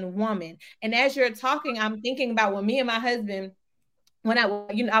skinned woman. And as you're talking, I'm thinking about when me and my husband, when I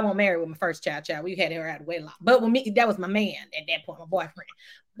won't marry with my first child. We had her out of wedlock, but when me, that was my man at that point, my boyfriend.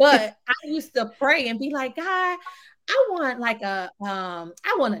 But I used to pray and be like, God, I want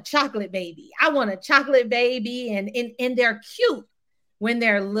a chocolate baby. I want a chocolate baby, and they're cute when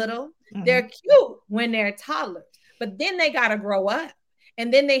they're little. They're cute when they're toddlers. But then they got to grow up,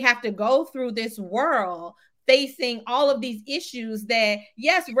 and then they have to go through this world facing all of these issues that,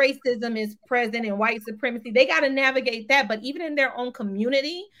 yes, racism is present and white supremacy. They got to navigate that. But even in their own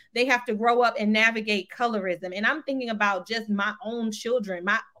community, they have to grow up and navigate colorism. And I'm thinking about just my own children,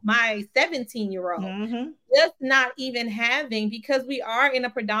 my 17-year-old, just not even having, because we are in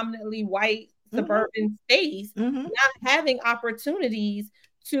a predominantly white suburban space, not having opportunities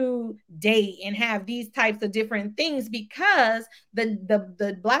to date and have these types of different things, because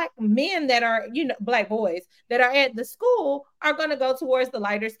the black men that are, black boys that are at the school are going to go towards the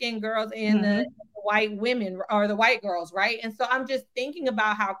lighter skinned girls and the white women or the white girls, right? And so I'm just thinking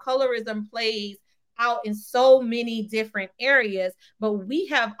about how colorism plays out in so many different areas, but we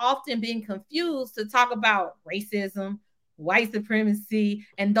have often been confused to talk about racism, white supremacy,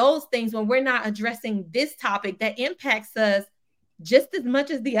 and those things when we're not addressing this topic that impacts us just as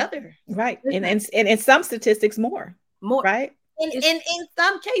much as the other. Right. And in some statistics more. Right. And in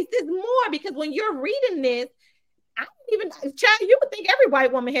some cases more, because when you're reading this, I don't even, child, you would think every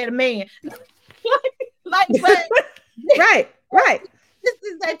white woman had a man. but right. This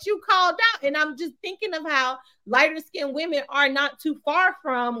is that you called out. And I'm just thinking of how lighter skinned women are not too far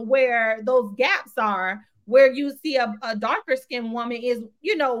from where those gaps are, where you see a darker skinned woman is,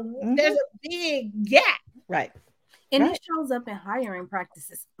 there's a big gap. Right. And it shows up in hiring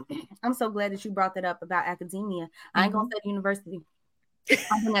practices. I'm so glad that you brought that up about academia. I ain't gonna say university.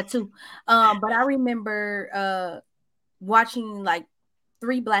 I'm doing that too. But I remember watching like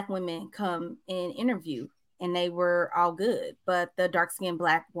 3 black women come and interview, and they were all good, but the dark-skinned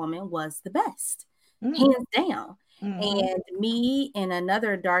black woman was the best, hands down. And me and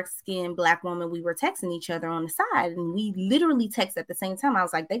another dark-skinned black woman, we were texting each other on the side, and we literally text at the same time. I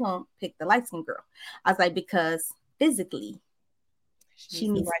was like, they gonna pick the light-skinned girl. I was like, because physically, she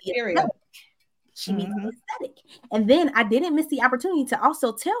meets the aesthetic. She meets the aesthetic. And then I didn't miss the opportunity to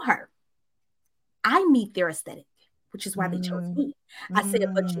also tell her, I meet their aesthetic, which is why they chose me. I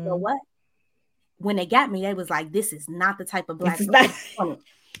said, but you know what? When they got me, they was like, this is not the type of black woman.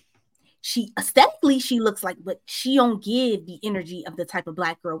 She aesthetically, she looks like, but she don't give the energy of the type of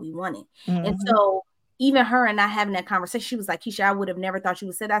black girl we wanted. And so even her and I having that conversation, she was like, Keisha, I would have never thought you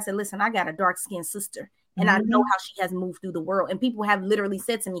would say that. I said, listen, I got a dark-skinned sister. And I know how she has moved through the world. And people have literally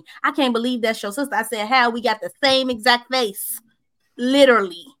said to me, I can't believe that's your sister. I said, hell, we got the same exact face.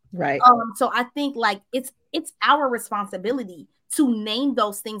 Literally. Right. So I think like it's our responsibility to name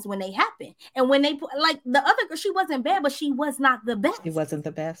those things when they happen. And when they put, like the other girl, she wasn't bad, but she was not the best. She wasn't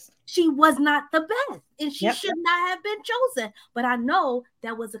the best. She was not the best. And she should not have been chosen. But I know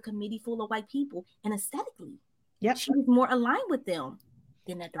that was a committee full of white people. And aesthetically, she was more aligned with them.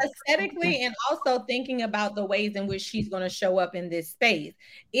 Aesthetically, and also thinking about the ways in which she's going to show up in this space.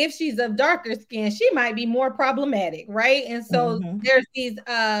 If she's of darker skin, she might be more problematic, right? And so there's these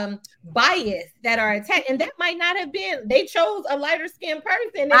bias that are attacked, and that might not have been. They chose a lighter skinned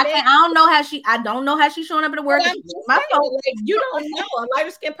person. I don't know how she's showing up at the work. You don't know. A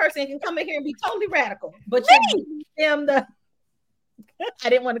lighter skinned person can come in here and be totally radical, but you them the. I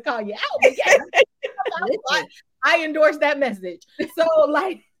didn't want to call you out, but yeah. I endorse that message. So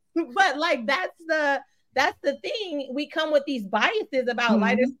but that's the thing. We come with these biases about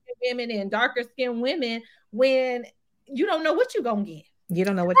lighter skinned women and darker skinned women when you don't know what you're going to get. You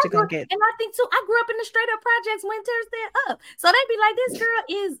don't know what you're going to get. And I think too, I grew up in the straight up projects when Thursday up. So they be like, this girl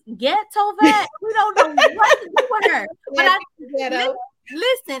is ghetto fat. We don't know what to do with her. But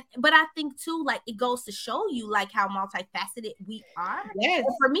listen, but I think too, like it goes to show you like how multifaceted we are. Yes.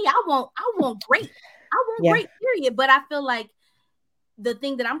 And for me, I want great. I want great, period. But I feel like the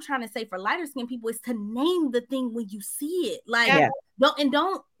thing that I'm trying to say for lighter skinned people is to name the thing when you see it. Like,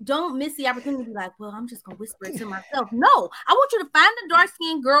 don't miss the opportunity to be like, well, I'm just gonna whisper it to myself. No, I want you to find the dark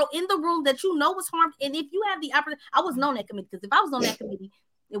skinned girl in the room that you know was harmed. And if you have the opportunity, I wasn't on that committee, because if I was on that committee,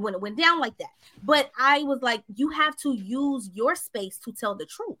 it wouldn't have went down like that. But I was like, you have to use your space to tell the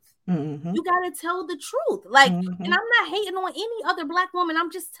truth. Mm-hmm. You gotta tell the truth. Like, and I'm not hating on any other Black woman.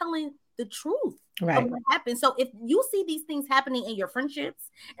 I'm just telling the truth of what happened. So if you see these things happening in your friendships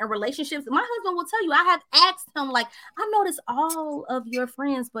and relationships, my husband will tell you, I have asked him, like, I noticed all of your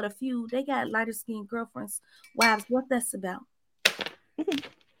friends, but a few, they got lighter skinned girlfriends, wives. What that's about? And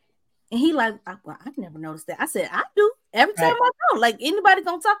he like, well, I've never noticed that. I said, I do every time I go. Like, anybody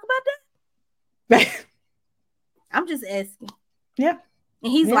gonna talk about that? Right. I'm just asking. Yeah.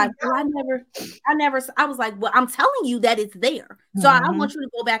 And he's like, well, I never. I was like, well, I'm telling you that it's there. So I want you to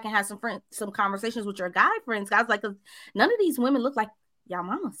go back and have some conversations with your guy friends. I was like, because none of these women look like y'all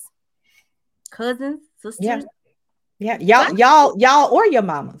mamas, cousins, sisters. Yeah. Y'all or your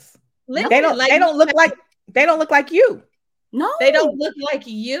mamas. They don't look like you. No, they don't look like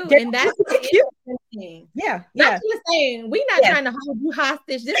you, and that's interesting. Yeah. That's what I'm saying. We're not trying to hold you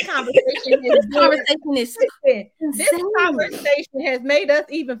hostage. This conversation has made us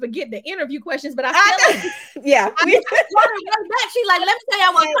even forget the interview questions. But I feel like, she's like, let me tell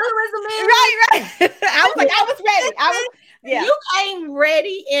y'all what colorism is. Right. I was ready. You came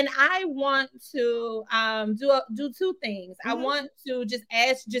ready, and I want to do two things. I want to just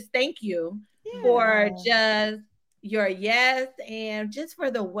thank you for just your yes, and just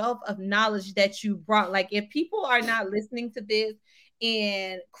for the wealth of knowledge that you brought. Like, if people are not listening to this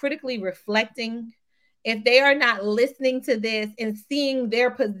and critically reflecting, if they are not listening to this and seeing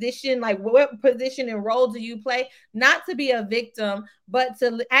their position, like what position and role do you play, not to be a victim, but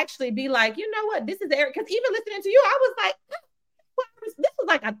to actually be like, you know what, this is Eric. Because even listening to you, I was like, this was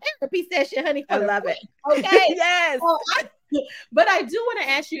like a therapy session, honey. I love it. Okay. Yes. But I do want to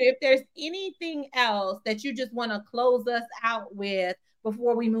ask you if there's anything else that you just want to close us out with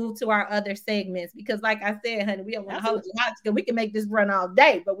before we move to our other segments. Because like I said, honey, we don't want to hold you hot, because we can make this run all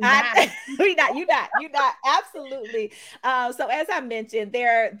day, but you're not. Absolutely. So as I mentioned,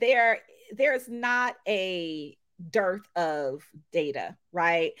 there's not a dearth of data,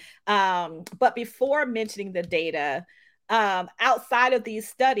 right? But before mentioning the data, outside of these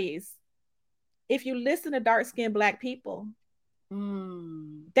studies, if you listen to dark-skinned Black people,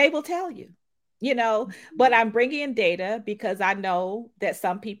 they will tell you, but I'm bringing in data because I know that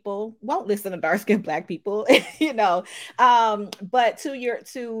some people won't listen to dark-skinned Black people, but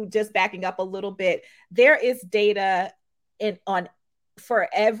to just backing up a little bit, there is data for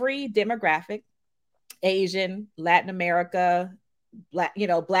every demographic: Asian, Latin America, Black,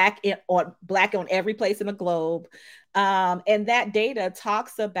 Black on every place in the globe. And that data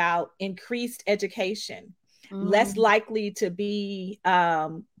talks about increased education, less likely to be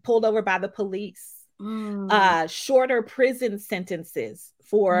pulled over by the police, shorter prison sentences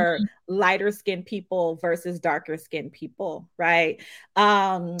for lighter skinned people versus darker skinned people, right? There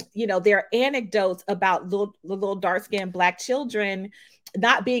are anecdotes about little dark skinned Black children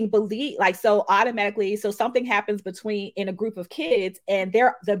not being believed, so something happens in a group of kids, and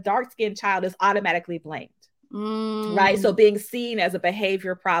the dark skinned child is automatically blamed. Right. So being seen as a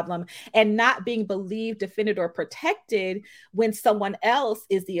behavior problem and not being believed, defended, or protected when someone else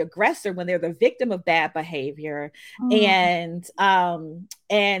is the aggressor, when they're the victim of bad behavior. And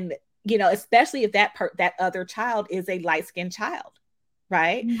especially if that other child is a light-skinned child.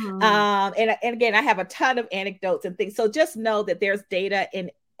 Right. And again, I have a ton of anecdotes and things. So just know that there's data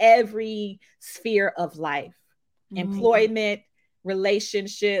in every sphere of life: employment,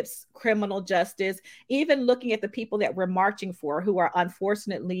 relationships, criminal justice, even looking at the people that we're marching for, who are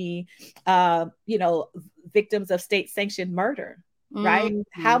unfortunately, victims of state-sanctioned murder, right?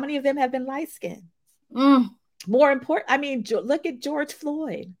 How many of them have been light-skinned? More important, look at George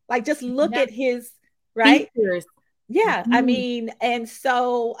Floyd. Just look at his, right? Features. Yeah, and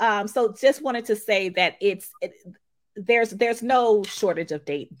so just wanted to say that there's no shortage of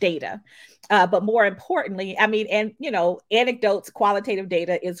data, but more importantly, anecdotes, qualitative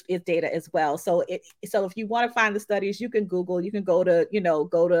data is data as well. So if you want to find the studies, you can Google, you can go to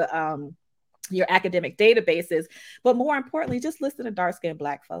your academic databases, but more importantly, just listen to dark-skinned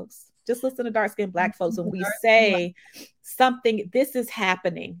Black folks. Just listen to dark-skinned Black folks when we say something, this is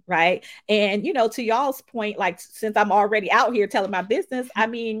happening, right? And, to y'all's point, since I'm already out here telling my business,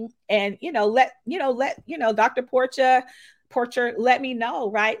 let Dr. Porcher let me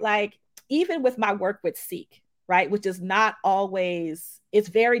know, right? Even with my work with Seek, right? Which is not always, it's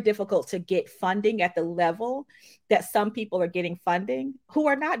very difficult to get funding at the level that some people are getting funding who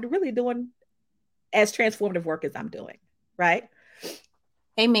are not really doing as transformative work as I'm doing, right?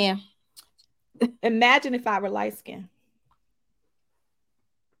 Amen. Imagine if I were light skinned.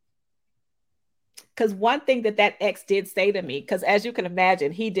 Because one thing that ex did say to me, because as you can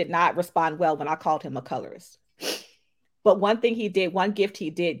imagine, he did not respond well when I called him a colorist. But one thing he did, one gift he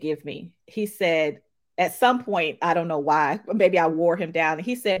did give me, he said, at some point, I don't know why, maybe I wore him down. And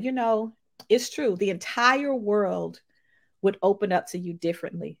he said, you know, it's true. The entire world would open up to you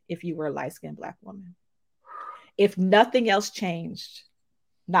differently if you were a light-skinned Black woman. If nothing else changed,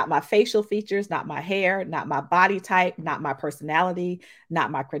 not my facial features, not my hair, not my body type, not my personality,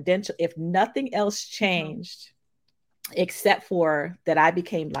 not my credential, if nothing else changed, except for that I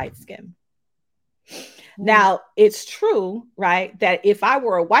became light-skinned. Now, it's true, right, that if I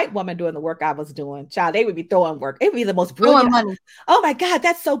were a white woman doing the work I was doing, child, they would be throwing work. It would be the most brilliant. Money. Oh my God,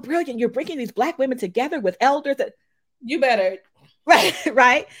 that's so brilliant. You're bringing these Black women together with elders. You better. Right,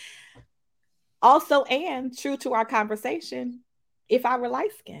 right. Also, and true to our conversation, if I were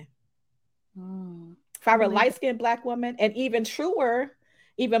light-skinned. If I were a light-skinned Black woman, and even truer,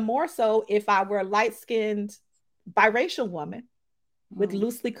 even more so, if I were a light-skinned biracial woman with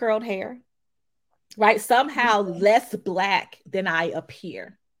loosely curled hair, right? Somehow less Black than I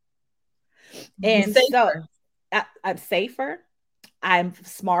appear. And so I'm safer. I'm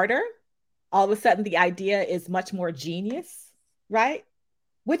smarter. All of a sudden, the idea is much more genius, right?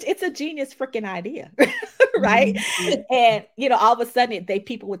 Which it's a genius freaking idea, right? And, you know, all of a sudden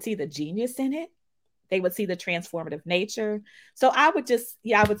people would see the genius in it. They would see the transformative nature. So I would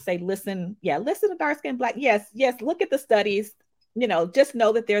say, listen to dark-skinned Black. Yes, look at the studies, you know, just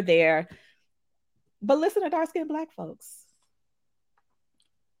know that they're there. But listen to dark-skinned Black folks.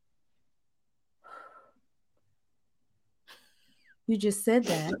 You just said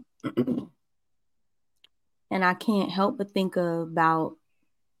that. And I can't help but think about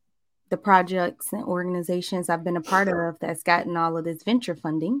the projects and organizations I've been a part of that's gotten all of this venture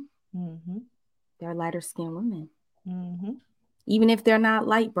funding. Mm-hmm. They're lighter skinned women. Mm-hmm. Even if they're not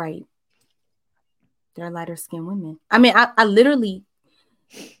light bright, they're lighter skinned women. I mean, I literally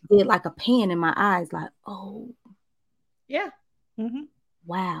did like a pan in my eyes, like, oh. Yeah. Mm-hmm.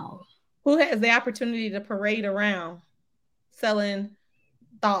 Wow. Who has the opportunity to parade around selling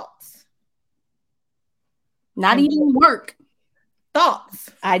thoughts? Not even work. Thoughts.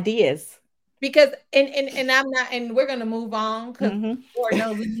 Ideas. Because and I'm not, and we're gonna move on because Lord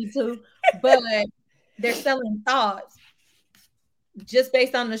knows we need to, but they're selling thoughts just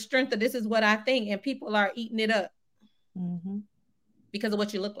based on the strength of this is what I think, and people are eating it up because of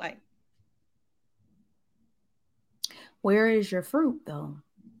what you look like. Where is your fruit, though?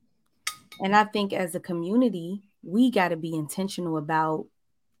 And I think as a community, we got to be intentional about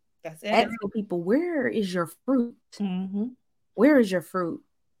asking people, where is your fruit? Mm-hmm. Where is your fruit?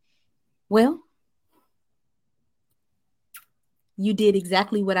 Well, you did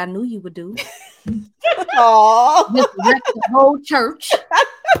exactly what I knew you would do. Just wreck the whole church.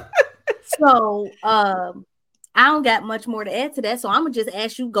 So I don't got much more to add to that. So I'm gonna just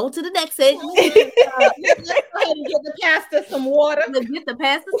ask you, go to the next segment. Let's go ahead and get the pastor some water. Get the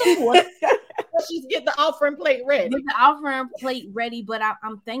pastor some water. She's getting the offering plate ready. Get the offering plate ready. But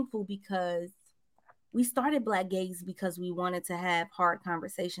I'm thankful because we started Black Gaze because we wanted to have hard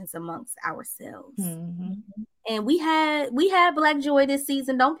conversations amongst ourselves. Mm-hmm. And we had Black Joy this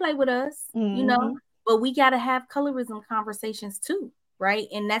season. Don't play with us, you know, but we got to have colorism conversations too, right?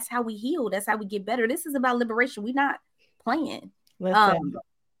 And that's how we heal. That's how we get better. This is about liberation. We're not playing.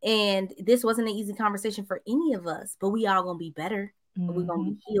 And this wasn't an easy conversation for any of us, but we all going to be better. Mm-hmm. We're going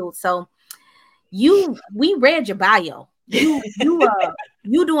to be healed. So we read your bio. You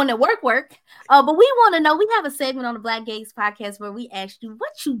doing the work. But we want to know, we have a segment on the Black Gaze podcast where we ask you,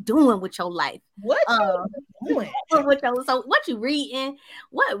 what you doing with your life? What you doing? So what you reading?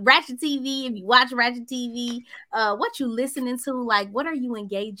 What Ratchet TV, if you watch Ratchet TV, what you listening to? Like, what are you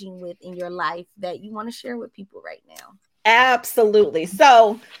engaging with in your life that you want to share with people right now? Absolutely.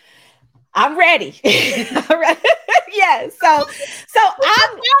 So I'm ready. Yeah. So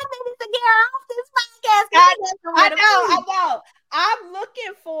I'm minutes to get off this podcast. I know. I'm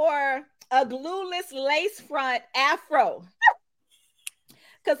looking for a glueless lace front afro.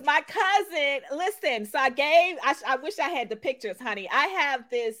 Because my cousin, listen, so I wish I had the pictures, honey. I have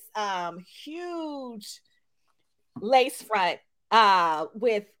this huge lace front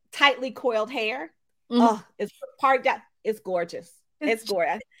with tightly coiled hair. Mm-hmm. Oh, it's part down. It's gorgeous. It's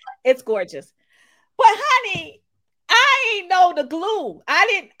gorgeous. It's gorgeous. But honey, I ain't know the glue.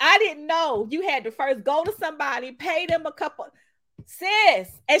 I didn't know you had to first go to somebody, pay them a couple.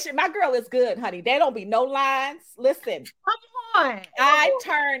 Sis, and my girl is good, honey. There don't be no lines. Listen, come on. I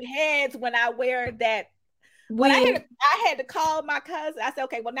turn heads when I wear that. When I had to call my cousin, I said,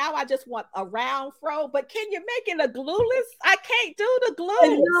 okay, well, now I just want a round fro, but can you make it a glueless? I can't do the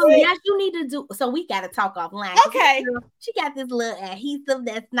glue. No, yes, you need to do. So we got to talk offline. Okay. She got this little adhesive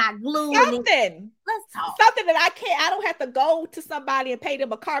that's not glue. Something. Let's talk. Something that I don't have to go to somebody and pay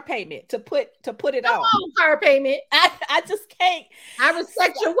them a car payment to put it on. Car payment. I just can't. I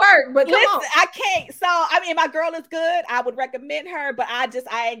respect your work, but come on. I can't. So, I mean, my girl is good. I would recommend her, but I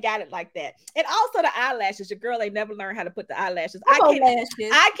ain't got it like that. And also the eyelashes. Your girl ain't never learned how to put the eyelashes.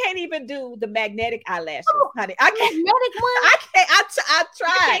 I can't even do the magnetic eyelashes, honey. I can't. Magnetic one? I can't. I tried.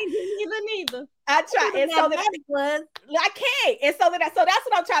 I can't do neither. I tried. And so was. I can't. And so that's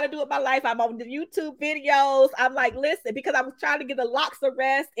what I'm trying to do with my life. I'm on the YouTube videos. I'm like, listen, because I'm trying to get the locks to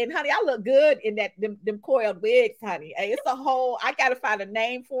rest. And honey, I look good in them coiled wigs, honey. It's a whole, I gotta find a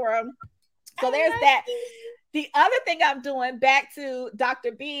name for them. So there's that. The other thing I'm doing, back to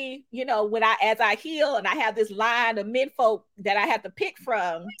Dr. B, you know, as I heal and I have this line of menfolk that I have to pick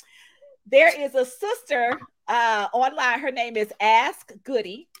from, there is a sister online. Her name is Ask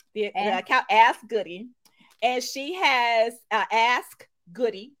Goody. The account Ask Goody, and she has Ask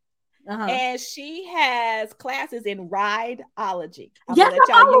Goody, and she has classes in rideology. Yes,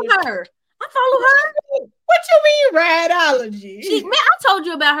 I follow her. What you mean rideology? Man, I told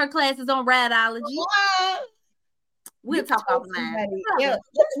you about her classes on rideology. We'll talk offline. Yeah.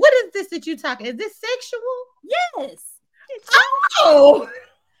 What is this that you talking? Is this sexual? Yes. Oh.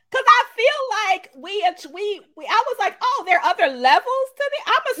 Because I feel like I was like, oh, there are other levels to it.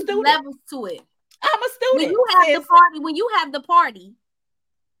 I'm a student. Levels to it. I'm a student. When you have the party,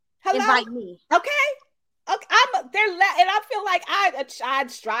 hello? Invite me. Okay. And I feel like I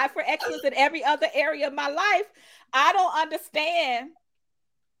strive for excellence in every other area of my life. I don't understand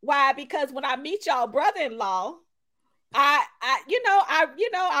why, because when I meet y'all brother-in-law, I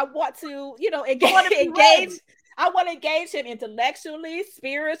want to, engage. I want to engage him intellectually,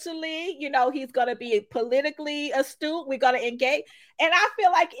 spiritually. You know, he's going to be politically astute. We're going to engage. And I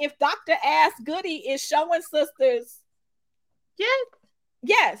feel like if Dr. Ask Goody is showing sisters,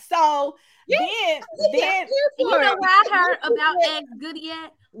 yes. So then you know where I heard about Ask Goody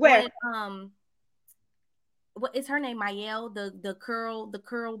at? Where? What is her name? Mayel, the curl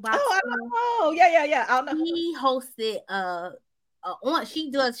box. Oh, yeah. I don't know. He hosted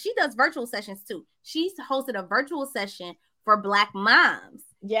she does virtual sessions too. She's hosted a virtual session for Black moms.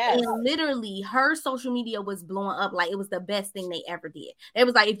 Yes. And literally her social media was blowing up like it was the best thing they ever did. It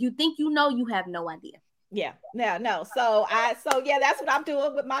was like, if you think you know, you have no idea. Yeah, no. So that's what I'm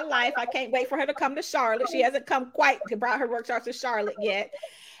doing with my life. I can't wait for her to come to Charlotte. She hasn't come quite to brought her workshops to Charlotte yet.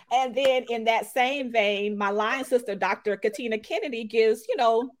 And then in that same vein, my line sister, Dr. Katina Kennedy, gives,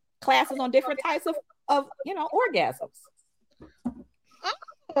 classes on different types of orgasms.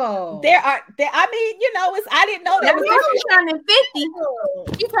 Oh, I didn't know that. She's turning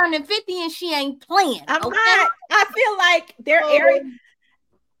 50. She's turning 50 and she ain't playing. I'm not. I feel like their area.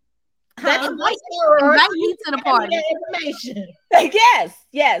 Invite me to the party. Information.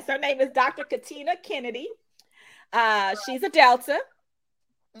 Yes. Her name is Dr. Katina Kennedy. She's a Delta.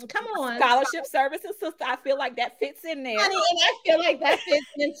 Come on. Scholarship, service, and sister. I feel like that fits in there. Honey, and I feel like that fits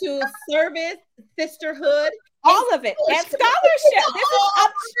into service, sisterhood, all of it, and scholarship.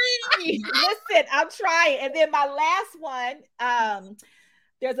 Listen, I'm trying. And then my last one,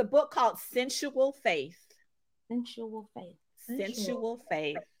 there's a book called Sensual Faith. Sensual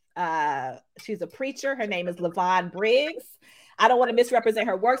Faith. She's a preacher. Her name is LaVon Briggs. I don't want to misrepresent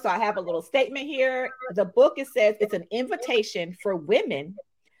her work, so I have a little statement here. The book, it says, it's an invitation for women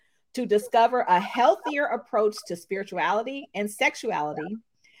to discover a healthier approach to spirituality and sexuality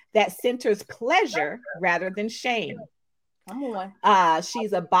that centers pleasure rather than shame. Come on.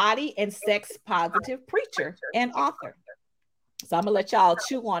 She's a body and sex positive preacher and author. So I'm gonna let y'all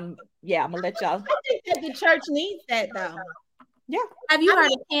chew on. Yeah, I'm gonna let y'all. I think that the church needs that though. Yeah. Have you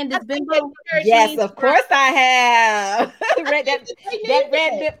heard of Candace Bimbo? Yes, of course I have. Read that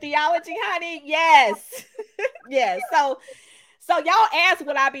red lip theology, honey. Yes. Yes. So y'all ask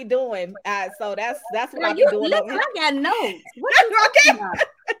what I be doing. So that's what I be doing. Listen, I got notes. What okay.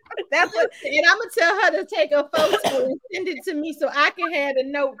 That's what, and I'm gonna tell her to take a photo and send it to me so I can have the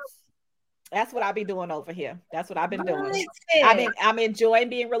notes. That's what I be doing over here. That's what I've been doing. I'm enjoying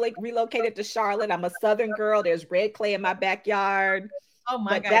being really relocated to Charlotte. I'm a Southern girl. There's red clay in my backyard. Oh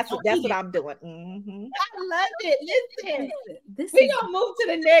my God. That's what I'm doing. Mm-hmm. I love it. Listen, We gonna move to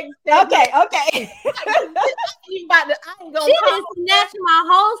the next segment. Okay. She just snatched my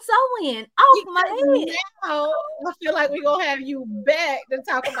whole sewing off my head. Now I feel like we're gonna have you back to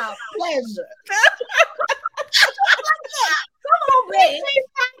talk about pleasure. Come on, baby. This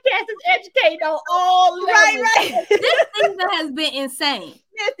podcast is educating on all levels. Right. This season has been insane.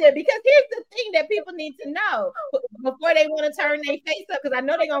 Listen, because here's the thing that people need to know before they want to turn their face up, because I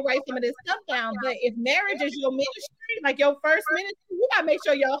know they're gonna write some of this stuff down. But if marriage is your ministry, like your first ministry, you gotta make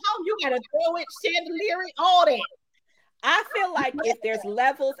sure you're home. You gotta throw it, chandelier it, all that. I feel like if there's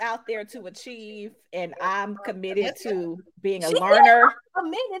levels out there to achieve, and I'm committed to being a learner.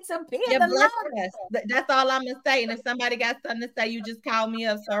 Committed to being a learner. That's all I'm gonna say. And if somebody got something to say, you just call me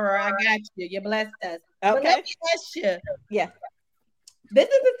up, sir. I got you. You blessed us. Okay. But let me ask you. Yeah. This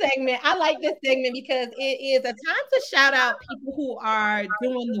is a segment. I like this segment because it is a time to shout out people who are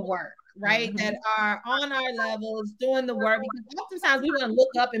doing the work, right? Mm-hmm. That are on our levels doing the work. Because oftentimes we want to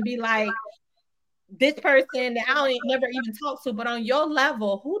look up and be like, this person that I don't never even talk to, but on your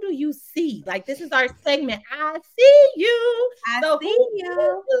level, who do you see? Like, this is our segment. I see you. I see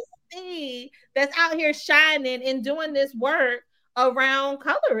you. See that's out here shining and doing this work around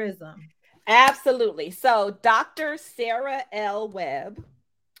colorism. Absolutely. So Dr. Sarah L. Webb,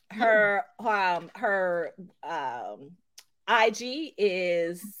 her IG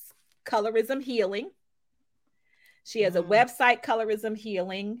is Colorism Healing. She has a website, Colorism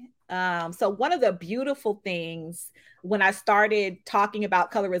Healing. So one of the beautiful things when I started talking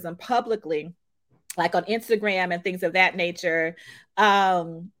about colorism publicly, like on Instagram and things of that nature,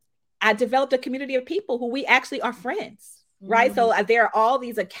 I developed a community of people who we actually are friends. Right. So there are all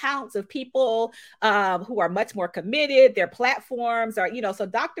these accounts of people who are much more committed. Their platforms are, so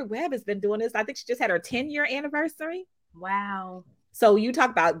Dr. Webb has been doing this. I think she just had her 10-year anniversary. Wow. So you talk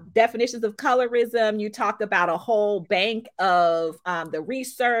about definitions of colorism. You talked about a whole bank of the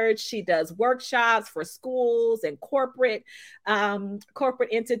research. She does workshops for schools and corporate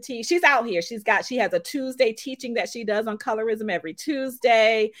entities. She's out here. She has a Tuesday teaching that she does on colorism every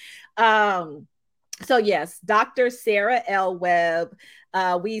Tuesday. So yes, Dr. Sarah L. Webb,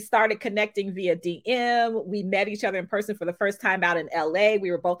 we started connecting via DM. We met each other in person for the first time out in LA. We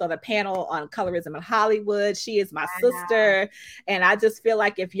were both on a panel on colorism in Hollywood. She is my sister. And I just feel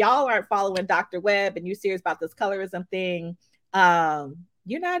like if y'all aren't following Dr. Webb and you're serious about this colorism thing,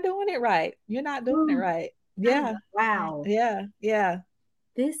 you're not doing it right. You're not doing it right. Yeah. Wow. Yeah.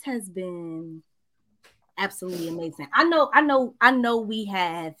 This has been absolutely amazing. I know we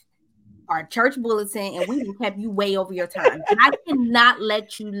have our church bulletin and we will have you way over your time. And I cannot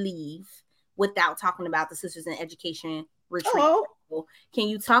let you leave without talking about the Sisters in Education retreat. Oh. Can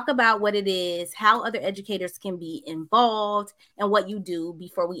you talk about what it is, how other educators can be involved, and what you do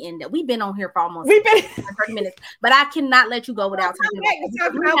before we end up? We've been on here for almost 30 minutes, but I cannot let you go without talking about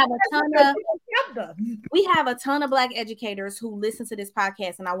it. We have a ton of Black educators who listen to this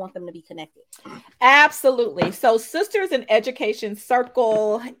podcast, and I want them to be connected. Absolutely. So Sisters in Education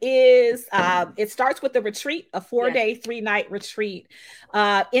Circle is, it starts with the retreat, a 4-day, 3-night retreat,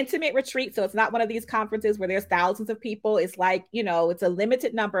 intimate retreat. So it's not one of these conferences where there's thousands of people. It's like, it's a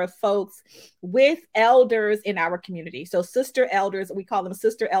limited number of folks with elders in our community. So sister elders, we call them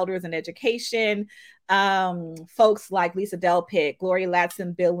sister elders in education. Folks like Lisa Delpick, Gloria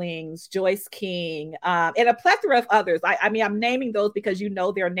Latson Billings, Joyce King, and a plethora of others. I mean, I'm naming those because you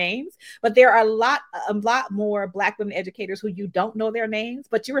know their names, but there are a lot more Black women educators who you don't know their names,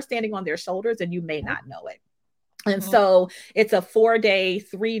 but you are standing on their shoulders and you may not know it. And so it's a 4-day,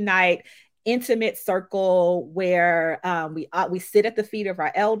 3-night intimate circle where we sit at the feet of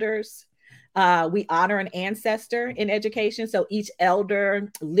our elders. We honor an ancestor in education. So each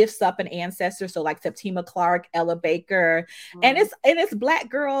elder lifts up an ancestor. So like Septima Clark, Ella Baker, and it's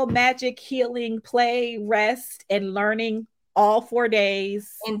Black girl magic, healing, play, rest, and learning all 4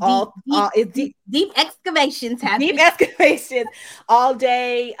 days. And deep excavations happen. Deep excavations all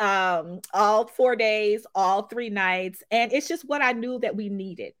day, all 4 days, all 3 nights. And it's just what I knew that we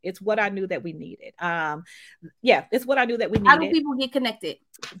needed. It's what I knew that we needed. It's what I knew that we needed. How do people get connected?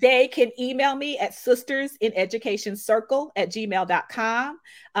 They can email me at sistersineducationscircle@gmail.com.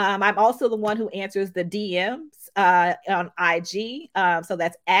 I'm also the one who answers the DMs on IG. So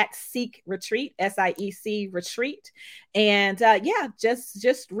that's at Seek Retreat, SIEC Retreat. And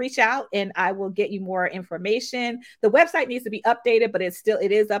just reach out and I will get you more information. The website needs to be updated, but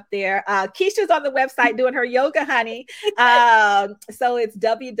it is up there. Keisha's on the website doing her yoga, honey. So it's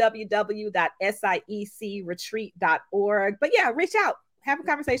www.siecretreat.org. But yeah, reach out. have a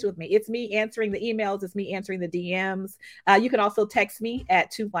conversation with me. It's me answering the emails. It's me answering the DMs. You can also text me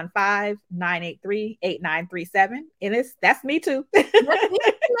at 215-983-8937. And that's me too.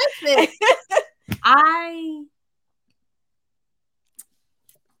 Listen, I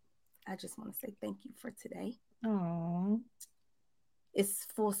just want to say thank you for today. Aww. It's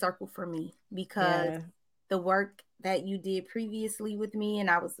full circle for me because the work that you did previously with me, and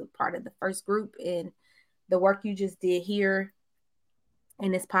I was a part of the first group, and the work you just did here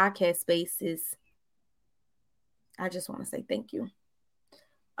in this podcast space is, I just want to say thank you.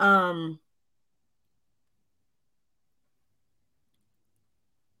 I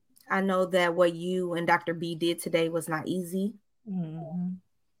know that what you and Dr. B did today was not easy. Mm-hmm.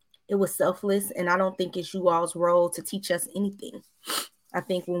 It was selfless, and I don't think it's you all's role to teach us anything. I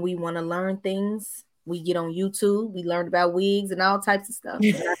think when we want to learn things, we get on YouTube. We learned about wigs and all types of stuff.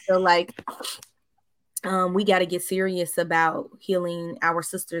 And I feel like we got to get serious about healing our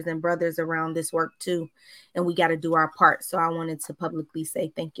sisters and brothers around this work too. And we got to do our part. So I wanted to publicly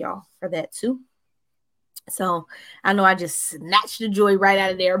say thank y'all for that too. So I know I just snatched the joy right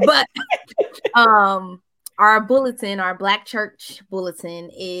out of there, but our bulletin, our Black Church bulletin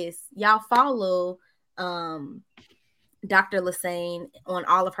is y'all follow Dr. Lassane on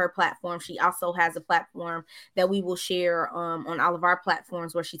all of her platforms. She also has a platform that we will share on all of our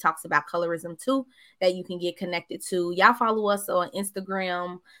platforms where she talks about colorism too, that you can get connected to. Y'all follow us on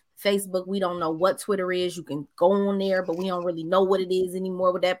Instagram, Facebook. We don't know what Twitter is. You can go on there, but we don't really know what it is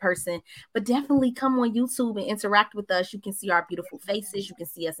anymore with that person. But definitely come on YouTube and interact with us. You can see our beautiful faces. You can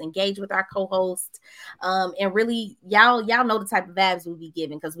see us engage with our co-host. And really, y'all know the type of vibes we'll be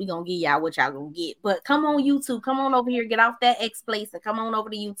giving, because we're going to give y'all what y'all going to get. But come on YouTube. Come on over here. Get off that X place and come on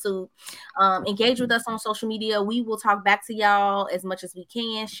over to YouTube. Engage with us on social media. We will talk back to y'all as much as we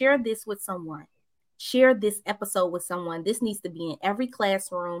can. Share this with someone. Share this episode with someone. This needs to be in every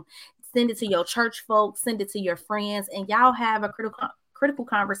classroom. Send it to your church folks. Send it to your friends. And y'all have a critical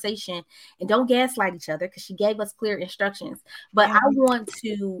conversation. And don't gaslight each other, because she gave us clear instructions. But I want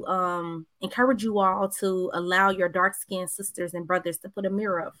to encourage you all to allow your dark-skinned sisters and brothers to put a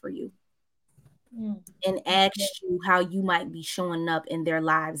mirror up for you and ask you how you might be showing up in their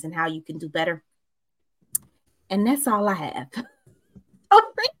lives and how you can do better. And that's all I have.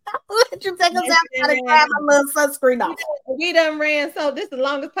 Let you take us out and grab my little sunscreen off. We done ran, so this is the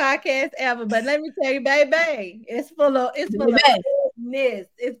longest podcast ever. But let me tell you, baby, it's full of goodness.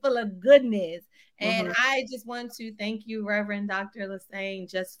 It's full of goodness. And I just want to thank you, Reverend Dr. Lassane,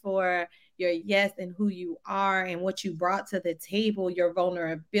 just for your yes and who you are and what you brought to the table, your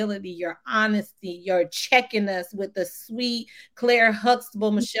vulnerability, your honesty, your checking us with the sweet Claire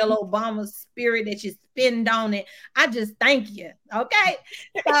Huxtable, Michelle Obama spirit that you spend on it. I just thank you. Okay.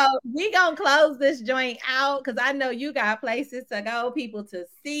 So we gonna close this joint out, because I know you got places to go, people to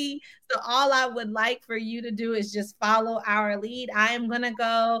see. So all I would like for you to do is just follow our lead. I am gonna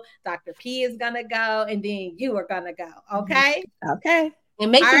go, Dr. P is gonna go, and then you are gonna go. Okay. Okay. And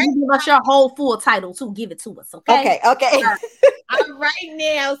make sure you give us your whole full title too. Give it to us, okay? Okay. All right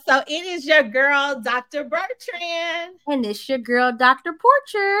now. So it is your girl, Dr. Bertrand. And it's your girl, Dr.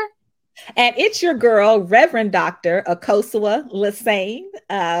 Porcher. And it's your girl, Reverend Dr. Akosua Lassane,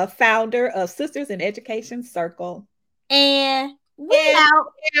 founder of Sisters in Education Circle. And we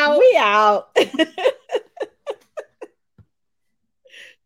out. We out.